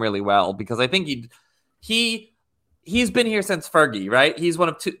treat him really well, because I think he's been here since Fergie, right? He's one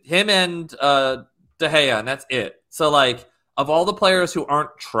of two, him and De Gea, and that's it. So, like, of all the players who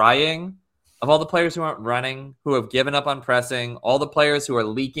aren't trying, of all the players who aren't running, who have given up on pressing, all the players who are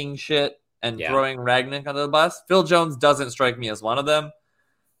leaking shit and throwing Rangnick under the bus, Phil Jones doesn't strike me as one of them,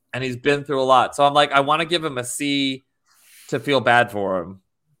 and he's been through a lot. So I'm like, I want to give him a C to feel bad for him,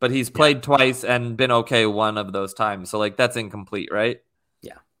 but he's played twice and been okay one of those times. So, like, that's incomplete, right?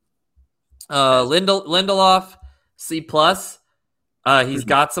 Yeah. Lindelof, C+. He's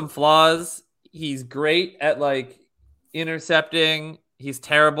got some flaws. He's great at, like, intercepting. He's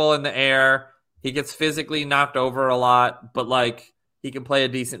terrible in the air. He gets physically knocked over a lot, but, like, he can play a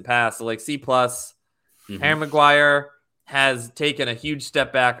decent pass. So, like, C+. Harry Maguire has taken a huge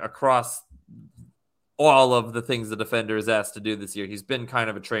step back across all of the things the defender is asked to do this year. He's been kind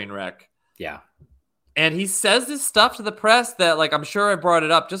of a train wreck. Yeah. And he says this stuff to the press that, like, I'm sure I brought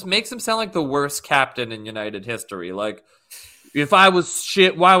it up, just makes him sound like the worst captain in United history. Like, if I was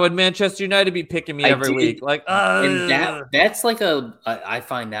shit, why would Manchester United be picking me every week? Like, and that's like I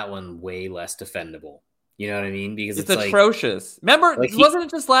find that one way less defendable. You know what I mean? Because it's atrocious. Remember, like, wasn't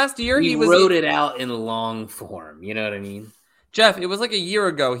it just last year? He wrote it out in long form. You know what I mean? Jeff, it was like a year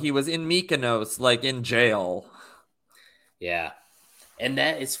ago. He was in Mykonos, like, in jail. Yeah. And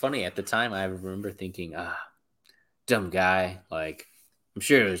that is funny. At the time, I remember thinking, dumb guy. Like, I'm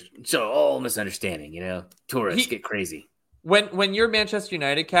sure it was all misunderstanding, you know? Tourists get crazy. When you're Manchester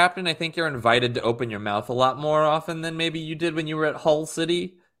United captain, I think you're invited to open your mouth a lot more often than maybe you did when you were at Hull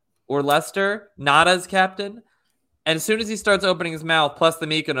City or Leicester, not as captain. And as soon as he starts opening his mouth, plus the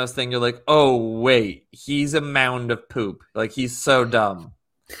Mykonos thing, you're like, oh, wait, he's a mound of poop. Like, he's so dumb.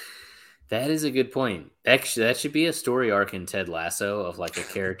 That is a good point. Actually, that should be a story arc in Ted Lasso of, like, a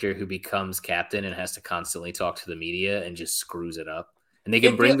character who becomes captain and has to constantly talk to the media and just screws it up. And they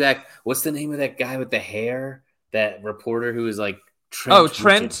can bring back, what's the name of that guy with the hair? That reporter who is like Trent.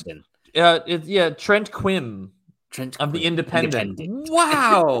 Trent. Trent Quinn. Trent of The Independent.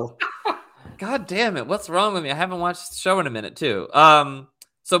 Wow. God damn it. What's wrong with me? I haven't watched the show in a minute, too.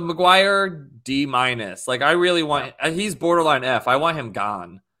 So Maguire, D-. Like, I really want... He's borderline F. I want him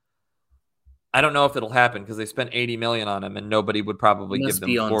gone. I don't know if it'll happen because they spent $80 million on him and nobody would probably give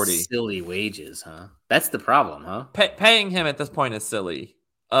them 40. On silly wages, huh? That's the problem, huh? Paying him at this point is silly.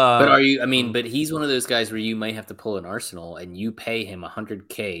 But but he's one of those guys where you might have to pull an Arsenal and you pay him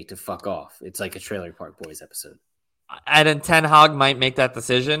 $100K to fuck off. It's like a Trailer Park Boys episode. And Ten Hag might make that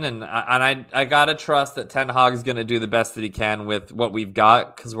decision, and I gotta trust that Ten Hag's gonna do the best that he can with what we've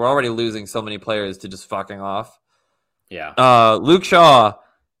got, because we're already losing so many players to just fucking off. Yeah. Luke Shaw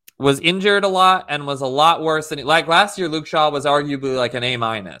was injured a lot and was a lot worse than like last year. Luke Shaw was arguably like an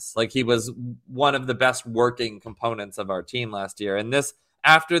A-. Like he was one of the best working components of our team last year. And this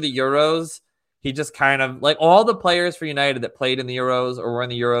after the Euros, he just kind of like all the players for United that played in the Euros or were in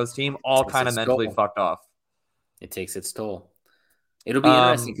the Euros team all kind of mentally fucked off. It takes its toll. It'll be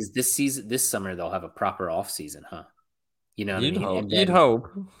interesting because this summer they'll have a proper off season, huh? You know what I mean? You'd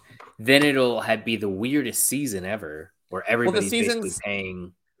hope. Then it'll be the weirdest season ever, where everybody's basically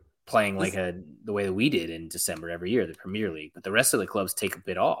playing like the way that we did in December every year, the Premier League. But the rest of the clubs take a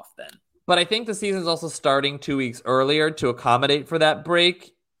bit off then. But I think the season's also starting 2 weeks earlier to accommodate for that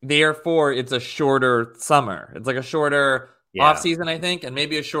break. Therefore, it's a shorter summer. It's like a shorter off season, I think, and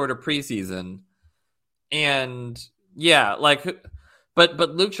maybe a shorter preseason. And yeah, like,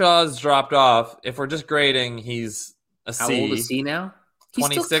 but Luke Shaw's dropped off. If we're just grading, he's a C. How old is he now?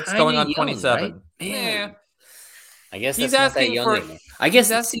 26, going on 27. Right? Yeah. I guess he's that's asking not that young anymore. I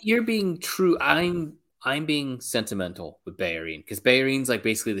guess you're being true. I'm being sentimental with Bellerin because Bellerin's like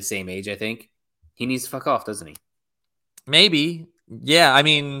basically the same age. I think he needs to fuck off, doesn't he? Maybe. Yeah. I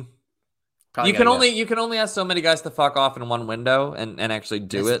mean, you can only ask so many guys to fuck off in one window and actually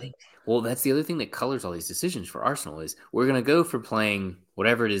do it. Well, that's the other thing that colors all these decisions for Arsenal is we're going to go for playing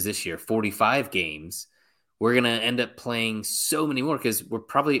whatever it is this year, 45 games. We're going to end up playing so many more because we're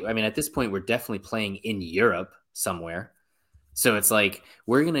probably, I mean, at this point, we're definitely playing in Europe somewhere. So it's like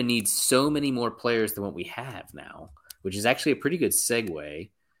we're going to need so many more players than what we have now, which is actually a pretty good segue.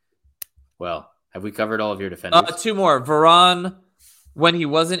 Well, have we covered all of your defenders? 2 more. Varane, when he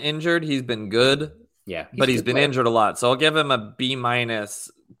wasn't injured, he's been good. Yeah. But he's been injured a lot. So I'll give him a B-.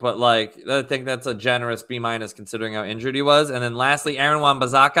 But like, I think that's a generous B- considering how injured he was. And then lastly, Aaron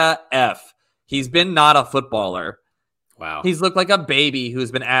Wan-Bissaka, F. He's been not a footballer. Wow. He's looked like a baby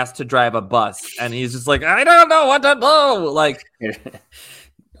who's been asked to drive a bus. And he's just like, I don't know what to do. Like,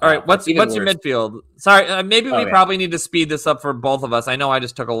 all right, what's your midfield? Sorry, maybe we probably need to speed this up for both of us. I know I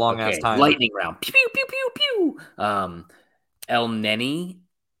just took a long-ass time. Lightning round. Pew, pew, pew, pew, pew. El Neni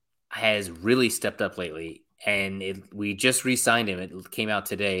has really stepped up lately. And we just re-signed him. It came out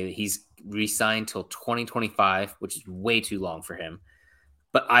today. He's re-signed till 2025, which is way too long for him.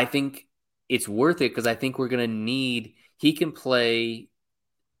 But I think it's worth it because I think we're going to need – he can play,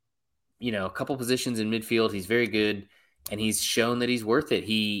 a couple positions in midfield. He's very good, and he's shown that he's worth it.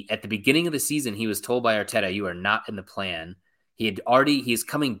 At the beginning of the season, he was told by Arteta, you are not in the plan. He's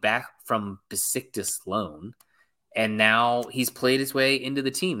coming back from Besiktas loan. And now he's played his way into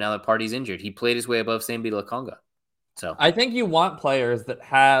the team. Now that Partey's injured, he played his way above Sambi Lokonga. So I think you want players that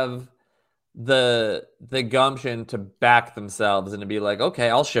have the gumption to back themselves and to be like, okay,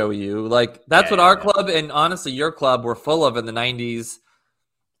 I'll show you. Like that's what our club and honestly your club were full of in the 90s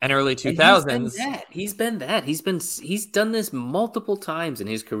and early 2000s. He's been that. He's done this multiple times in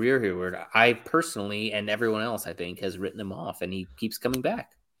his career here where I personally and everyone else I think has written him off, and he keeps coming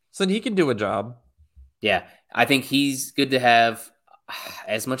back. So he can do a job. Yeah, I think he's good to have.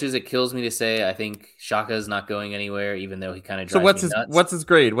 As much as it kills me to say, I think Xhaka is not going anywhere, even though he kind of drives me nuts. What's his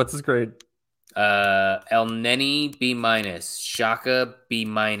grade? El Neni B-, Xhaka B-.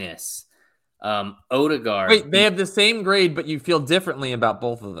 Odegaard. Wait, they have the same grade, but you feel differently about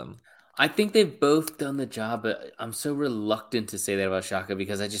both of them. I think they've both done the job, but I'm so reluctant to say that about Xhaka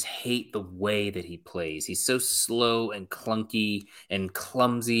because I just hate the way that he plays. He's so slow and clunky and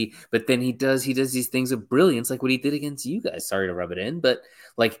clumsy, but then he does these things of brilliance, like what he did against you guys. Sorry to rub it in, but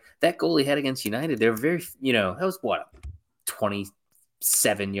like that goal he had against United, they're very, that was what, a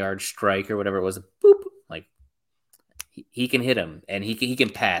 27-yard strike or whatever it was. Boop, like he can hit him, and he can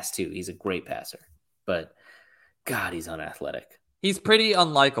pass too. He's a great passer, but God, he's unathletic. He's pretty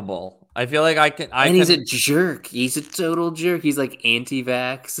unlikable. I feel like he's a jerk. He's a total jerk. He's like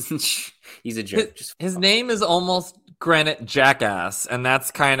anti-vax. He's a jerk. His name is almost Granite Jackass, and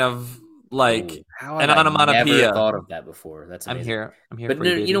that's kind of like an onomatopoeia. I've never thought of that before. That's amazing. I'm here. But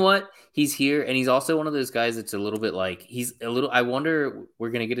no, you know what? He's here, and he's also one of those guys that's a little bit like I wonder.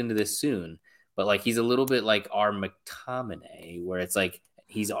 We're gonna get into this soon, but like he's a little bit like our McTominay, where it's like.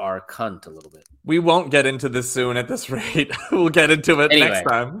 He's our cunt a little bit. We won't get into this soon at this rate. We'll get into it next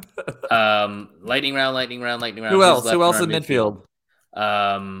time. Lightning round. Who else? Who else in midfield?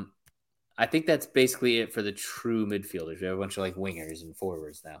 I think that's basically it for the true midfielders. We have a bunch of like wingers and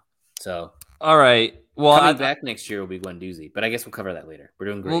forwards now. So all right. Well, coming back next year will be Guendouzi, but I guess we'll cover that later. We're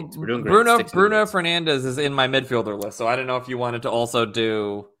doing great. We're doing great. Bruno Fernandes is in my midfielder list, so I don't know if you wanted to also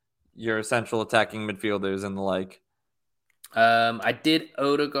do your central attacking midfielders and the like. I did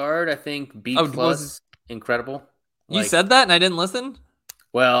Odegaard. I think B Oh, was plus, incredible. you Like, said that and I didn't listen?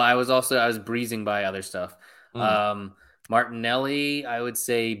 well, I was breezing by other stuff. Mm. Um, Martinelli, I would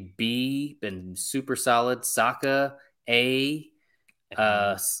say B, been super solid. Saka A.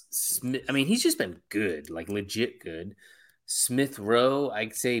 Smith, I mean, he's just been good, like legit good. Smith Rowe,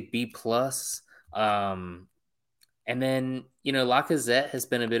 I'd say B plus. Um, and then Lacazette has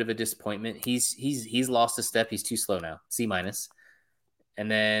been a bit of a disappointment. He's lost a step. He's too slow now. C minus. And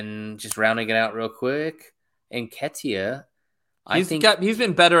then just rounding it out real quick, and Ketia, He's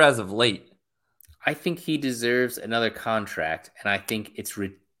been better as of late. I think he deserves another contract, and I think it's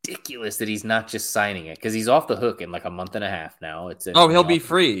ridiculous that he's not just signing it because he's off the hook in like a month and a half now. He'll be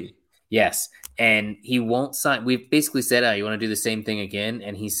free. Yes, and he won't sign. We've basically said, "Oh, you want to do the same thing again?"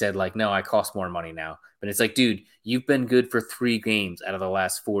 And he said, "Like, no, I cost more money now." But it's like, dude, you've been good for 3 games out of the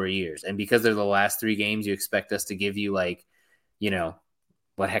last 4 years, and because they're the last 3 games, you expect us to give you like,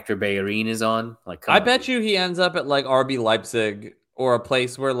 what Hector Bellerin is on? Like, come I on, bet dude. you he ends up at like RB Leipzig or a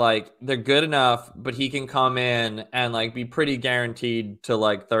place where like they're good enough, but he can come in and like be pretty guaranteed to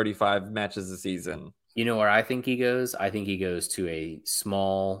like 35 matches a season. You know where I think he goes? I think he goes to a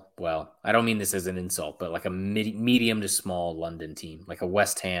small, well, I don't mean this as an insult, but like a medium to small London team, like a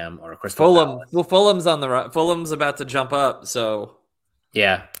West Ham or a Crystal Fulham. Palace. Well, Fulham's on the right. Fulham's about to jump up, so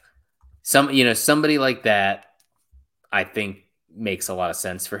Yeah. Somebody like that, I think makes a lot of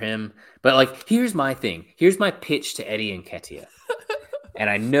sense for him. But like, here's my thing. Here's my pitch to Eddie Nketiah. And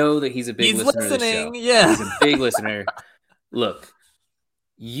I know that he's a big listener to the show. Yeah. He's a big listener. Look,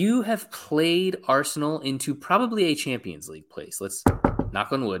 you have played Arsenal into probably a Champions League place. Let's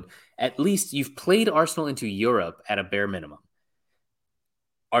knock on wood. At least you've played Arsenal into Europe at a bare minimum.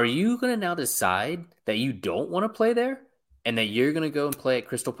 Are you going to now decide that you don't want to play there and that you're going to go and play at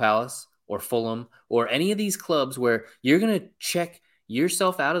Crystal Palace or Fulham or any of these clubs where you're going to check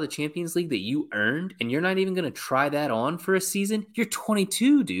yourself out of the Champions League that you earned and you're not even going to try that on for a season? You're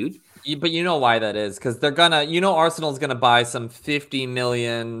 22, dude. But you know why that is? Because they're gonna, Arsenal's gonna buy some 50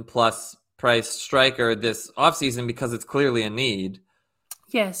 million plus price striker this offseason because it's clearly a need.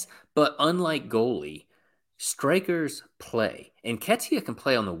 Yes, but unlike goalie, strikers play, and Ketia can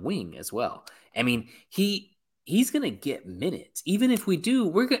play on the wing as well. I mean, he's gonna get minutes, even if we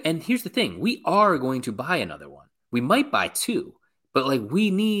do. And here's the thing: we are going to buy another one. We might buy 2, but like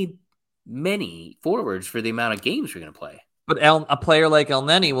we need many forwards for the amount of games we're gonna play. But a player like El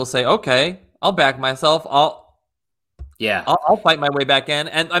Neni will say, "Okay, I'll back myself. I'll fight my way back in."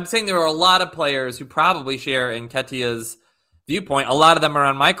 And I'm saying there are a lot of players who probably share in Ketia's viewpoint. A lot of them are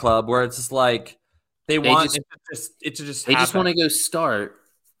on my club, where it's just like they want it to just. They just want to go start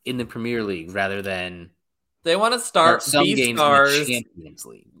in the Premier League rather than they want to start some B games stars. in the Champions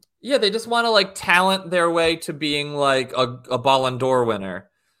League. Yeah, they just want to like talent their way to being like a Ballon d'Or winner.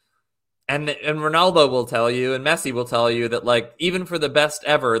 And Ronaldo will tell you, and Messi will tell you that like even for the best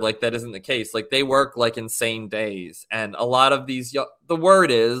ever, like that isn't the case. Like they work like insane days, and a lot of these. The word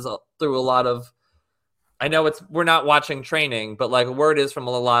is through a lot of. I know we're not watching training, but like a word is from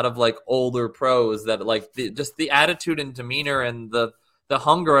a lot of like older pros that like just the attitude and demeanor and the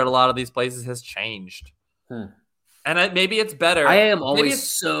hunger at a lot of these places has changed. And maybe it's better. I am always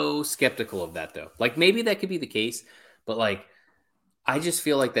so skeptical of that though. Like maybe that could be the case, but like. I just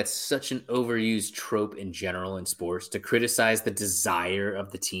feel like that's such an overused trope in general in sports to criticize the desire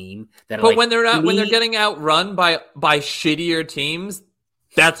of the team. But like, when they're getting outrun by shittier teams,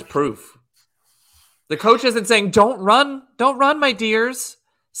 that's proof. The coach isn't saying, "Don't run, my dears.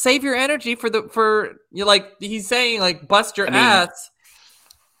 Save your energy for you." Like he's saying, like, bust your ass.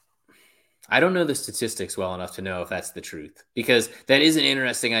 I don't know the statistics well enough to know if that's the truth, because that is an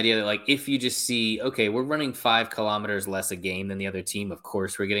interesting idea that like, if you just see, okay, we're running 5 kilometers less a game than the other team, of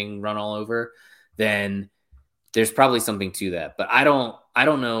course we're getting run all over, then there's probably something to that. But I don't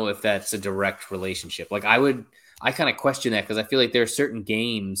know if that's a direct relationship. Like I kind of question that because I feel like there are certain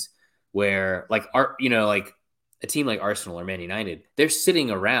games where like like a team like Arsenal or Man United, they're sitting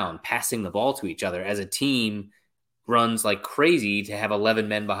around passing the ball to each other as a team runs like crazy to have 11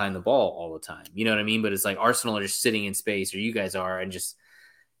 men behind the ball all the time. You know what I mean? But it's like Arsenal are just sitting in space, or you guys are, and just,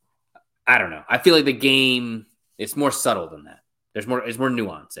 I don't know. I feel like the game, it's more subtle than that. It's more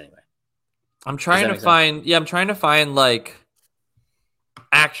nuance anyway. I'm trying to find like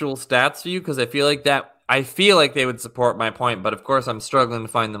actual stats for you because I feel like they would support my point, but of course I'm struggling to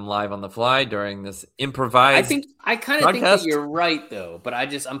find them live on the fly during this improvised. I kind of think that you're right though, but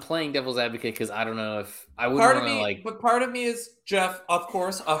I'm playing devil's advocate because I don't know if I would want to like. But part of me is, Jeff, of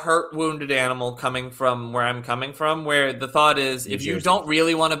course, a hurt, wounded animal coming from where I'm coming from. Where the thought is, if you don't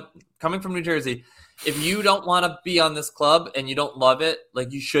really want to, coming from New Jersey, if you don't want to be on this club and you don't love it,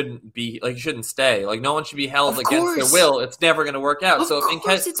 like you shouldn't stay. Like no one should be held against their will. It's never going to work out. So if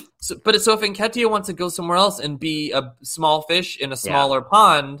Nketiah wants to go somewhere else and be a small fish in a smaller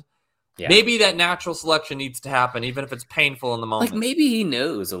pond, maybe that natural selection needs to happen, even if it's painful in the moment. Like maybe he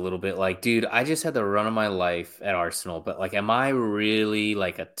knows a little bit. Like, dude, I just had the run of my life at Arsenal, but like, am I really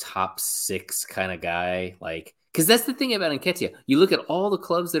like a top 6 kind of guy? Like, because that's the thing about Nketiah. You look at all the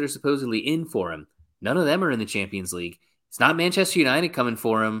clubs that are supposedly in for him. None of them are in the Champions League. It's not Manchester United coming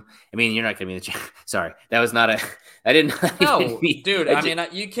for him. I mean, you're not going to be in the Sorry, that was not a. I didn't. No, dude.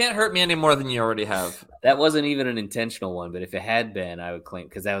 You can't hurt me any more than you already have. That wasn't even an intentional one, but if it had been, I would claim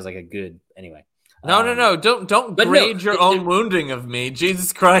because that was like a good. Anyway. No. Don't grade your own wounding of me,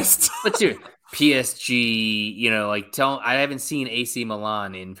 Jesus Christ. But dude, PSG, I haven't seen AC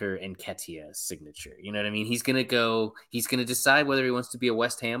Milan in for Nketiah's signature. You know what I mean? He's gonna decide whether he wants to be a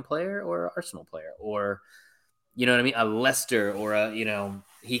West Ham player or an Arsenal player, or you know what I mean, a Leicester or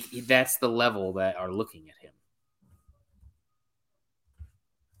he that's the level that are looking at him.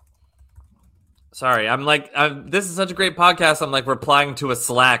 Sorry, this is such a great podcast. I'm like replying to a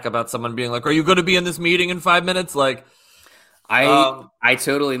Slack about someone being like, "Are you going to be in this meeting in 5 minutes?" Like, I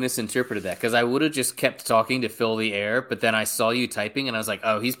totally misinterpreted that because I would have just kept talking to fill the air, but then I saw you typing and I was like,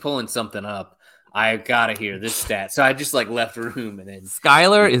 "Oh, he's pulling something up. I gotta hear this stat." So I just like left room and then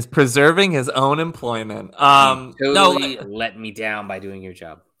Skylar is preserving his own employment. Let me down by doing your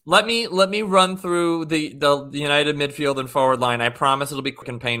job. Let me run through the United midfield and forward line. I promise it'll be quick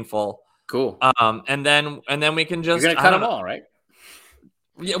and painful. Cool. And then we can just you're gonna cut them all, right?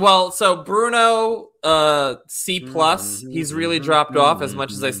 Yeah. Well, so Bruno, C+. He's really dropped off as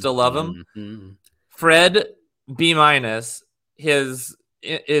much as I still love him. Fred, B-. His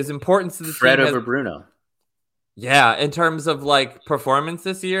importance to the Fred team over Bruno. Yeah, in terms of like performance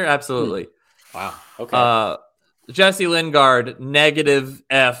this year, absolutely. Wow. Okay. Jesse Lingard,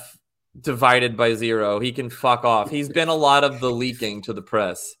 -F divided by 0. He can fuck off. He's been a lot of the leaking to the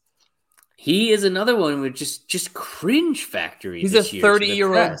press. He is another one with just cringe factory. He's a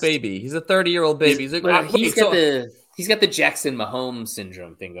 30-year-old baby. He's a 30-year-old baby. He's got the Jackson Mahomes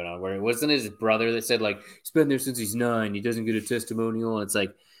syndrome thing going on, where it wasn't his brother that said like he's been there since he's 9. He doesn't get a testimonial, and it's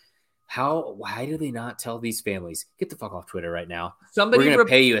like, why do they not tell these families get the fuck off Twitter right now? We're gonna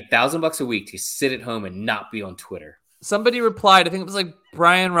pay you $1,000 a week to sit at home and not be on Twitter. Somebody replied. I think it was like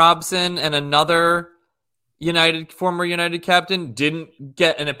Brian Robson and another former United captain didn't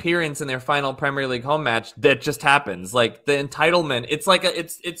get an appearance in their final Premier League home match. That just happens. Like the entitlement. It's like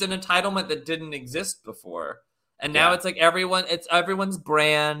it's an entitlement that didn't exist before. And now it's like it's everyone's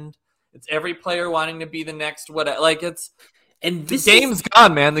brand. It's every player wanting to be the next whatever. Like the game's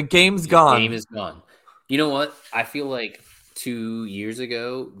gone, man. The game's gone. The game is gone. You know what? I feel like 2 years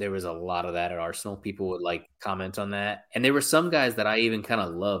ago there was a lot of that at Arsenal. People would like comment on that. And there were some guys that I even kind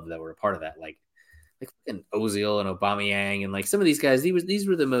of loved that were a part of that. Like Ozil and Aubameyang and like some of these guys, these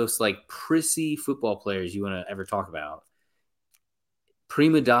were the most like prissy football players you want to ever talk about.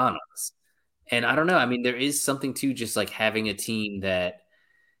 Prima donnas. And I don't know. I mean, there is something to just like having a team that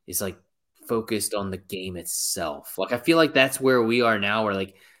is like focused on the game itself. Like I feel like that's where we are now. Where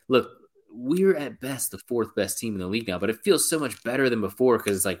like, look, we're at best the 4th best team in the league now, but it feels so much better than before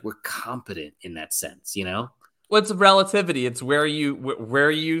because it's like we're competent in that sense, you know? Well, it's relativity. It's where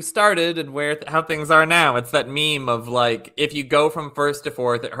you started and how things are now. It's that meme of like, if you go from 1st to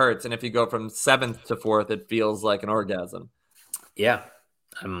 4th, it hurts. And if you go from 7th to 4th, it feels like an orgasm. Yeah.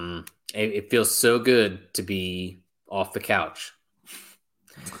 It feels so good to be off the couch.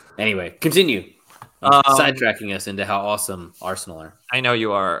 Anyway, continue. Sidetracking us into how awesome Arsenal are. I know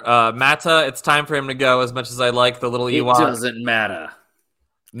you are. Mata, it's time for him to go as much as I like the little Ewok. It doesn't matter.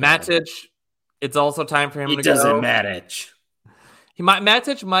 Matic, it's also time for him to go. It doesn't matter. I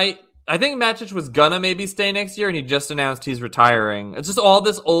think Matic was gonna maybe stay next year, and he just announced he's retiring. It's just all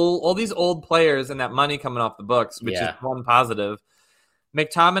these old players and that money coming off the books, which is one positive.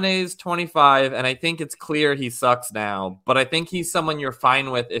 McTominay's 25, and I think it's clear he sucks now, but I think he's someone you're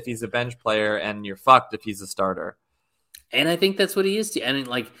fine with if he's a bench player, and you're fucked if he's a starter. And I think that's what he is. And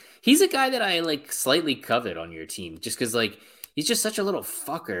like, he's a guy that I like slightly covet on your team, just because like he's just such a little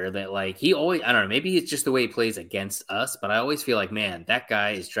fucker that like he always, I don't know, maybe it's just the way he plays against us, but I always feel like, man, that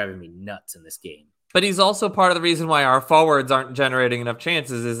guy is driving me nuts in this game. But he's also part of the reason why our forwards aren't generating enough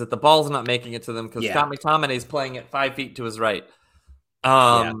chances is that the ball's not making it to them because Scott McTominay is playing it 5 feet to his right.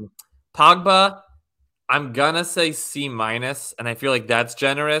 Pogba, I'm gonna say C-, and I feel like that's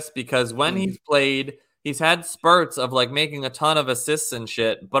generous because when he's played, he's had spurts of like making a ton of assists and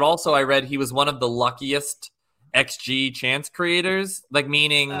shit, but also I read he was one of the luckiest XG chance creators, like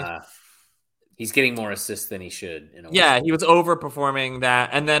meaning He's getting more assists than he should. In a way. Yeah, he was overperforming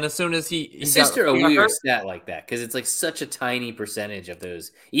that, and then as soon as he assists are a weird stat like that because it's like such a tiny percentage of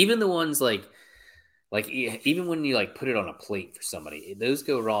those. Even the ones like even when you like put it on a plate for somebody, those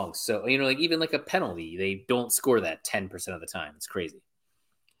go wrong. So like even like a penalty, they don't score that 10% of the time. It's crazy.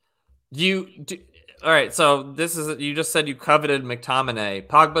 All right, so you just said you coveted McTominay.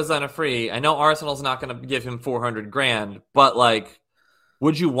 Pogba's on a free. I know Arsenal's not going to give him $400,000, but like,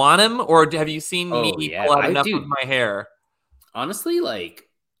 would you want him, or have you seen me pull out enough of my hair? Honestly, like,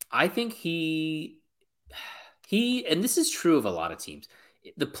 I think he, and this is true of a lot of teams.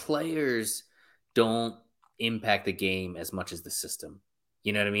 The players don't impact the game as much as the system.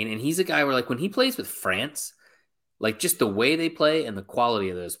 You know what I mean? And he's a guy where, like, when he plays with France, like, just the way they play and the quality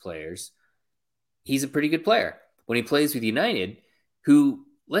of those players, he's a pretty good player. When he plays with United, who,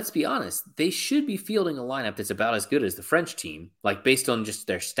 let's be honest, they should be fielding a lineup that's about as good as the French team, like based on just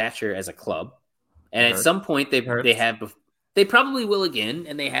their stature as a club. And at some point, they probably will again,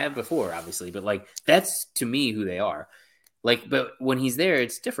 and they have before, obviously. But like that's to me who they are. Like, but when he's there,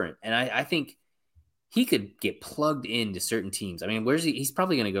 it's different. And I think he could get plugged into certain teams. I mean, where's he? He's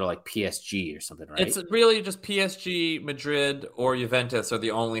probably going to go to like PSG or something, right? It's really just PSG, Madrid, or Juventus are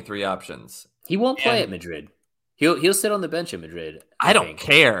the only three options. He won't play at Madrid. He'll sit on the bench at Madrid. I don't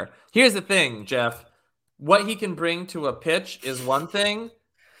care. Here's the thing, Jeff. What he can bring to a pitch is one thing.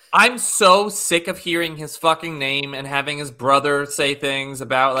 I'm so sick of hearing his fucking name and having his brother say things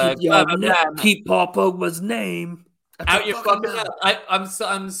about like keep Paul Pogba's name out your fucking mouth. I'm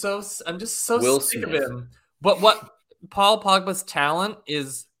just so Will sick Smith. of him. But what Paul Pogba's talent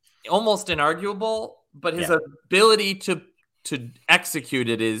is almost inarguable, but his ability to execute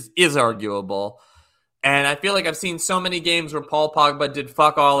it is arguable. And I feel like I've seen so many games where Paul Pogba did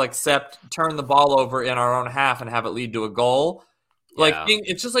fuck all except turn the ball over in our own half and have it lead to a goal. Like,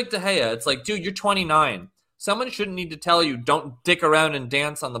 it's just like De Gea. It's like, dude, you're 29. Someone shouldn't need to tell you don't dick around and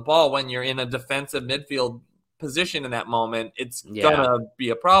dance on the ball when you're in a defensive midfield position in that moment. It's gonna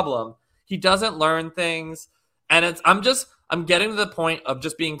be a problem. He doesn't learn things. And I'm getting to the point of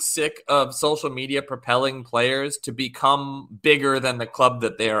just being sick of social media propelling players to become bigger than the club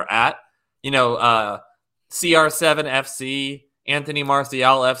that they are at. CR7 FC, Anthony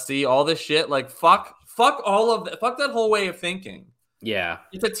Martial FC, all this shit. Like, fuck all of that. Fuck that whole way of thinking. Yeah.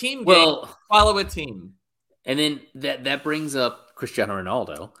 It's a team game. Follow a team. And then that brings up Cristiano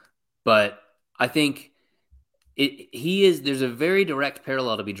Ronaldo. But I think there's a very direct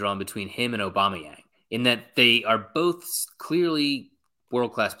parallel to be drawn between him and Aubameyang in that they are both clearly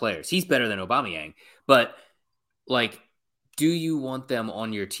world-class players. He's better than Aubameyang. But, like, do you want them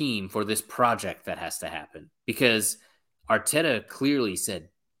on your team for this project that has to happen? Because Arteta clearly said,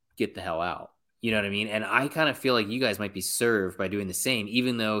 get the hell out. You know what I mean? And I kind of feel like you guys might be served by doing the same,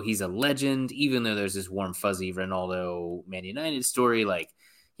 even though he's a legend, even though there's this warm, fuzzy Ronaldo Man United story. Like,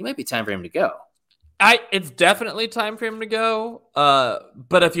 it might be time for him to go. It's definitely time for him to go.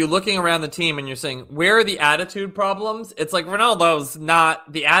 But if you're looking around the team and you're saying, where are the attitude problems? It's like Ronaldo's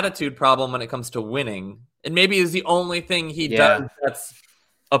not the attitude problem when it comes to winning. And maybe is the only thing he does that's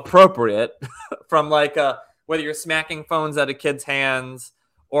appropriate from like whether you're smacking phones out of kids' hands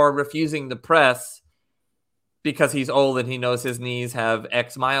or refusing to press because he's old and he knows his knees have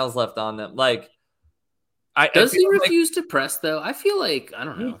X miles left on them. Like, does he refuse to press though? I feel like I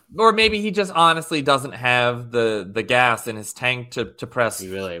don't know, or maybe he just honestly doesn't have the gas in his tank to press.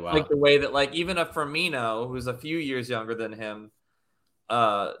 Like the way that like even a Firmino, who's a few years younger than him,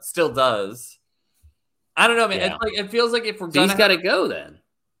 still does. I don't know, man. Yeah. It feels like if we're he's got to go then.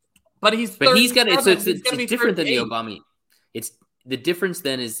 But he's got to. It's different than the Obama. It's the difference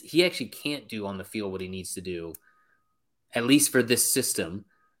then is he actually can't do on the field what he needs to do, at least for this system.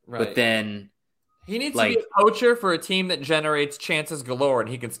 Right. But then he needs to be a poacher for a team that generates chances galore, and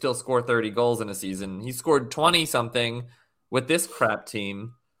he can still score 30 goals in a season. He scored 20 something with this crap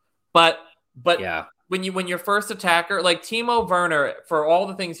team, but yeah. When your first attacker like Timo Werner, for all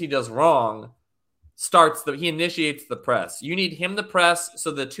the things he does wrong, he initiates the press. You need him to press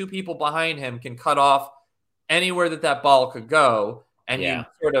so the two people behind him can cut off anywhere that ball could go, and you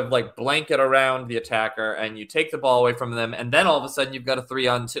sort of like blanket around the attacker and you take the ball away from them, and then all of a sudden you've got a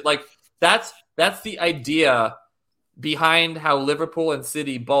 3-on-2. Like that's the idea behind how Liverpool and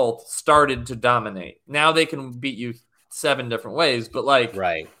City both started to dominate. Now they can beat you 7 different ways, but like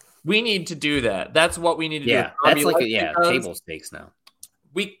we need to do that. That's what we need to do. That's like table stakes now.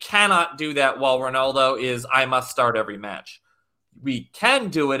 We cannot do that while Ronaldo is, I must start every match. We can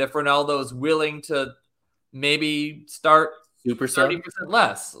do it if Ronaldo is willing to maybe start super 30%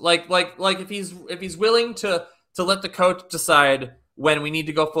 less. Like if he's willing to let the coach decide when we need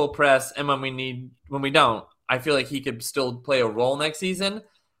to go full press and when we don't. I feel like he could still play a role next season.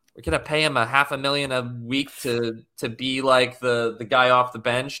 We're gonna pay him $500,000 a week to be like the guy off the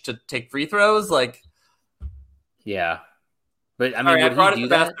bench to take free throws. Like, yeah. But I mean, would he do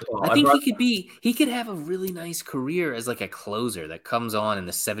that? I think he could have a really nice career as like a closer that comes on in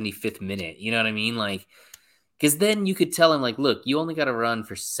the 75th minute. You know what I mean? Like, because then you could tell him like, look, you only got to run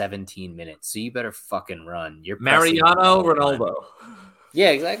for 17 minutes, so you better fucking run. You're Mariano Ronaldo.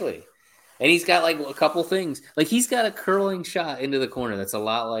 Yeah, exactly. And he's got like a couple things. Like he's got a curling shot into the corner that's a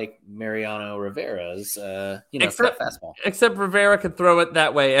lot like Mariano Rivera's, fastball. Except Rivera could throw it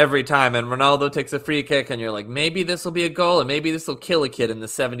that way every time, and Ronaldo takes a free kick, and you're like, maybe this will be a goal, and maybe this will kill a kid in the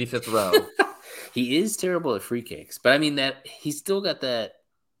 75th row. He is terrible at free kicks, but I mean that he's still got that.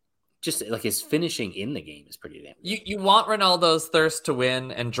 Just like his finishing in the game is pretty damn good. You want Ronaldo's thirst to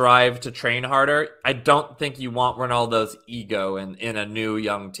win and drive to train harder. I don't think you want Ronaldo's ego in a new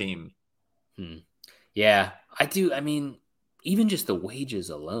young team. Yeah, I do. I mean, even just the wages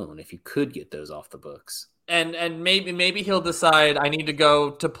alone, if you could get those off the books. And maybe he'll decide I need to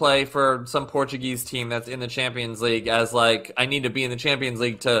go to play for some Portuguese team that's in the Champions League as like I need to be in the Champions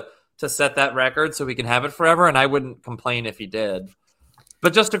League to set that record so we can have it forever, and I wouldn't complain if he did.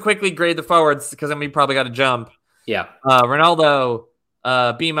 But just to quickly grade the forwards, because then we probably got to jump. Yeah. Ronaldo,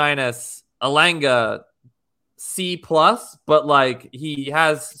 B-, Alanga, C+, but like he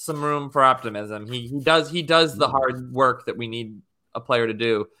has some room for optimism. He does the hard work that we need a player to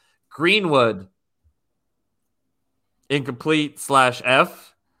do. Greenwood, incomplete /F.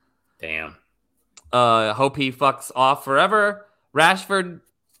 Damn. Hope he fucks off forever. Rashford,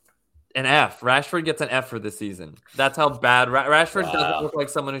 an F. Rashford gets an F for this season. That's how bad Rashford doesn't look like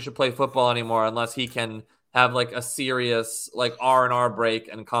someone who should play football anymore unless he can have like a serious like R&R break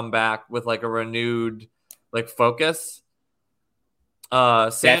and come back with like a renewed like focus.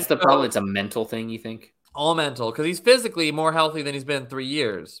 That's the problem. It's a mental thing, you think? All mental, because he's physically more healthy than he's been in 3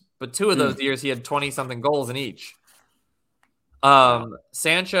 years. But 2 of those years he had 20-something goals in each.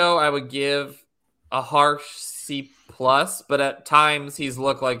 Sancho, I would give a harsh C+, but at times he's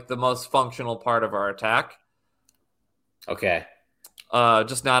looked like the most functional part of our attack. Okay.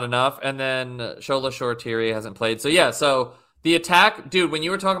 Just not enough. And then Shola Shortiri hasn't played. So yeah, so the attack, dude, when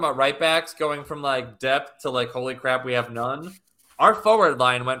you were talking about right backs going from like depth to like, holy crap, we have none. Our forward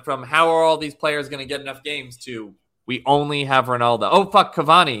line went from how are all these players going to get enough games to we only have Ronaldo. Oh, fuck,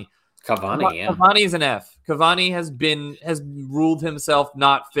 Cavani. Yeah. Cavani's an F. Cavani has ruled himself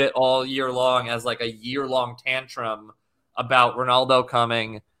not fit all year long as like a year-long tantrum about Ronaldo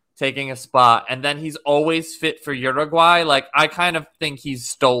coming, taking a spot, and then he's always fit for Uruguay. Like, I kind of think he's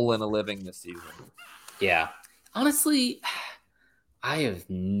stolen a living this season. Yeah. Honestly, I have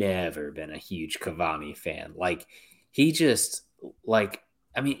never been a huge Cavani fan. Like, he just, like,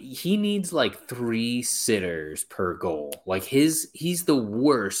 I mean, he needs like 3 sitters per goal. Like, he's the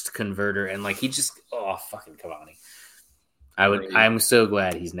worst converter, and like, he just, fucking Cavani. I'm so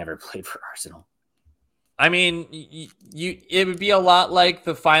glad he's never played for Arsenal. I mean, it would be a lot like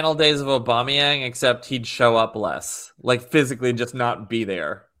the final days of Aubameyang, except he'd show up less, like physically just not be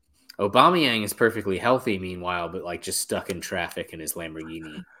there. Aubameyang is perfectly healthy, meanwhile, but like just stuck in traffic in his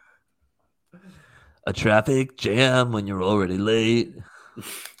Lamborghini. A traffic jam when you're already late.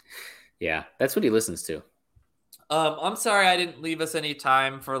 Yeah, that's what he listens to. I'm sorry I didn't leave us any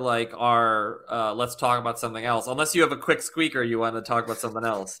time for like our let's talk about something else. Unless you have a quick squeaker you want to talk about something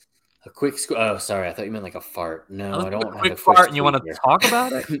else. A quick oh, sorry, I thought you meant like a fart. No, I don't have a quick fart and you want to talk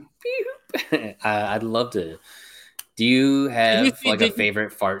about it? I'd love to. Do you have a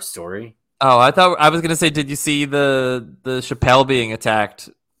favorite fart story? Oh, I thought I was going to say, did you see the Chappelle being attacked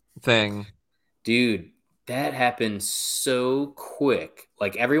thing? Dude, that happened so quick.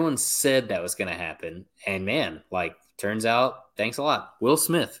 Like, everyone said that was going to happen. And man, like, turns out, thanks a lot. Will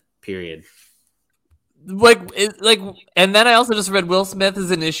Smith, period. And then I also just read Will Smith is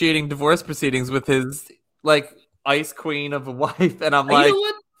initiating divorce proceedings with his, like, ice queen of a wife. And I'm like, you know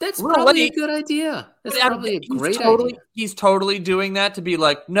what? That's probably a good idea. That's probably a great idea. He's totally doing that to be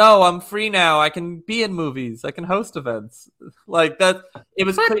like, no, I'm free now. I can be in movies. I can host events. Like that. It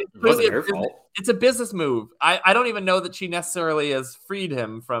wasn't her fault. It's a business move. I don't even know that she necessarily has freed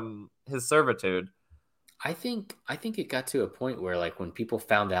him from his servitude. I think it got to a point where, like, when people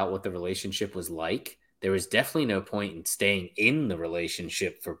found out what the relationship was like, there was definitely no point in staying in the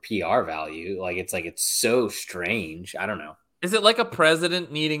relationship for PR value. Like, it's so strange. I don't know. Is it like a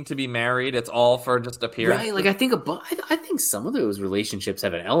president needing to be married? It's all for just appearance? Right, like I think some of those relationships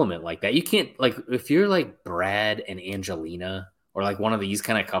have an element like that. You can't, like, if you're like Brad and Angelina, or like one of these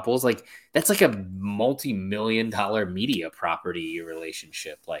kind of couples, like that's like a multi-million-dollar media property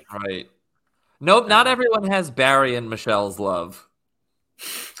relationship. Like, Right. Nope, not everyone has Barry and Michelle's love.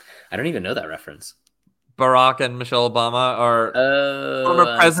 I don't even know that reference. Barack and Michelle Obama are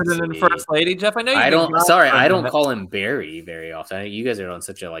former president and first lady. Jeff, I know you. I don't call him Barry very often. You guys are on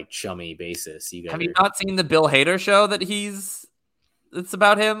such a like chummy basis. Have you not seen the Bill Hader show that it's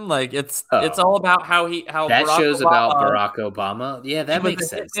about him? Like it's all about how that Barack show's Obama, about Barack Obama. Yeah, that makes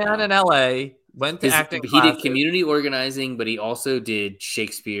sense. Man in LA went to acting. He did community organizing, but he also did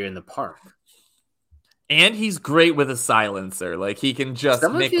Shakespeare in the Park. And he's great with a silencer. Like he can just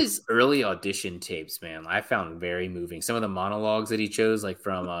some of his early audition tapes, man, I found very moving. Some of the monologues that he chose, like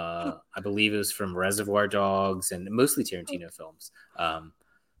from I believe it was from Reservoir Dogs and mostly Tarantino films. Some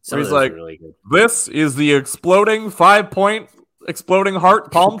of those are really good. This is the exploding 5-point exploding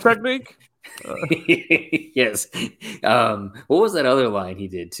heart palm technique. Yes. What was that other line he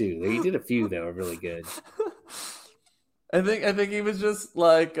did too? He did a few that were really good. I think he was just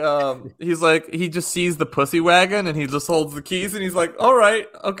like he just sees the pussy wagon and he just holds the keys and he's like, all right,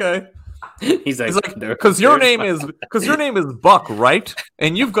 okay. He's like because your name is Buck, right?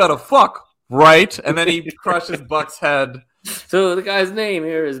 And you've got to fuck, right? And then he crushes Buck's head. So the guy's name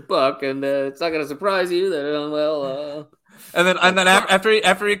here is Buck, and it's not gonna surprise you that And then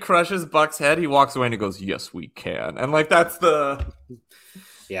after he crushes Buck's head, he walks away and he goes, "Yes, we can." And like that's the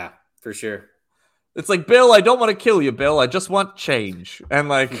yeah, for sure. It's like, Bill, I don't want to kill you, Bill. I just want change. And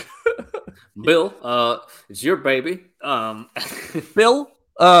like, Bill, it's your baby. Bill,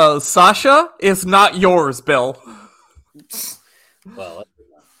 Sasha is not yours, Bill. Well,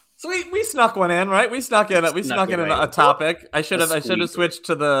 so we snuck one in, right? We snuck in a topic. I should have switched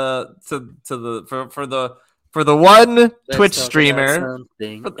to the one Twitch streamer.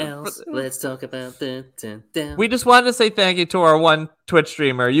 Let's talk about that. We just wanted to say thank you to our one Twitch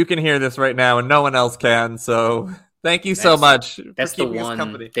streamer. You can hear this right now, and no one else can. So thank you so much. That's the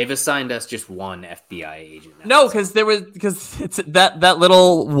one. They've assigned us just one FBI agent. No, because it's that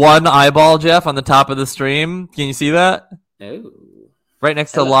little one eyeball, Jeff, on the top of the stream. Can you see that? Oh, right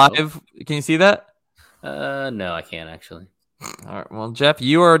next to live. Can you see that? No, I can't actually. All right. Well, Jeff,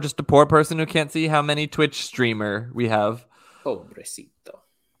 you are just a poor person who can't see how many Twitch streamer we have. Pobrecito.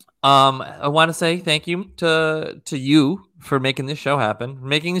 I want to say thank you to you for making this show happen,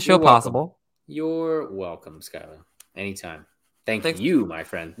 making the show possible. You're welcome, Skylar. Anytime. Thanks you, my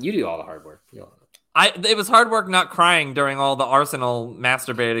friend. You do all the hard work. It was hard work not crying during all the Arsenal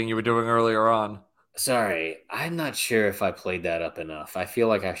masturbating you were doing earlier on. Sorry, I'm not sure if I played that up enough. I feel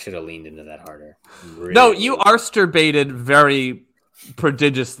like I should have leaned into that harder. Really. No, you arster-baited very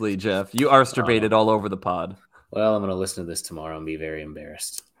prodigiously, Jeff. You arster-baited all over the pod. Well, I'm going to listen to this tomorrow and be very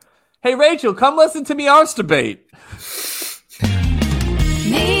embarrassed. Hey, Rachel, come listen to me arster-bait.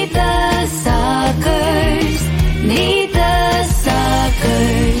 Meet the Suckers. Meet the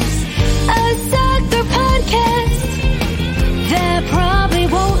Suckers. A sucker podcast that probably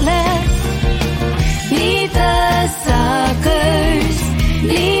won't last. Meet the Suckers.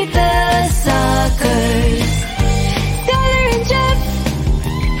 Meet the Suckers. Skylar and Jeff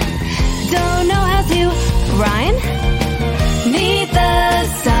don't know how to rhyme.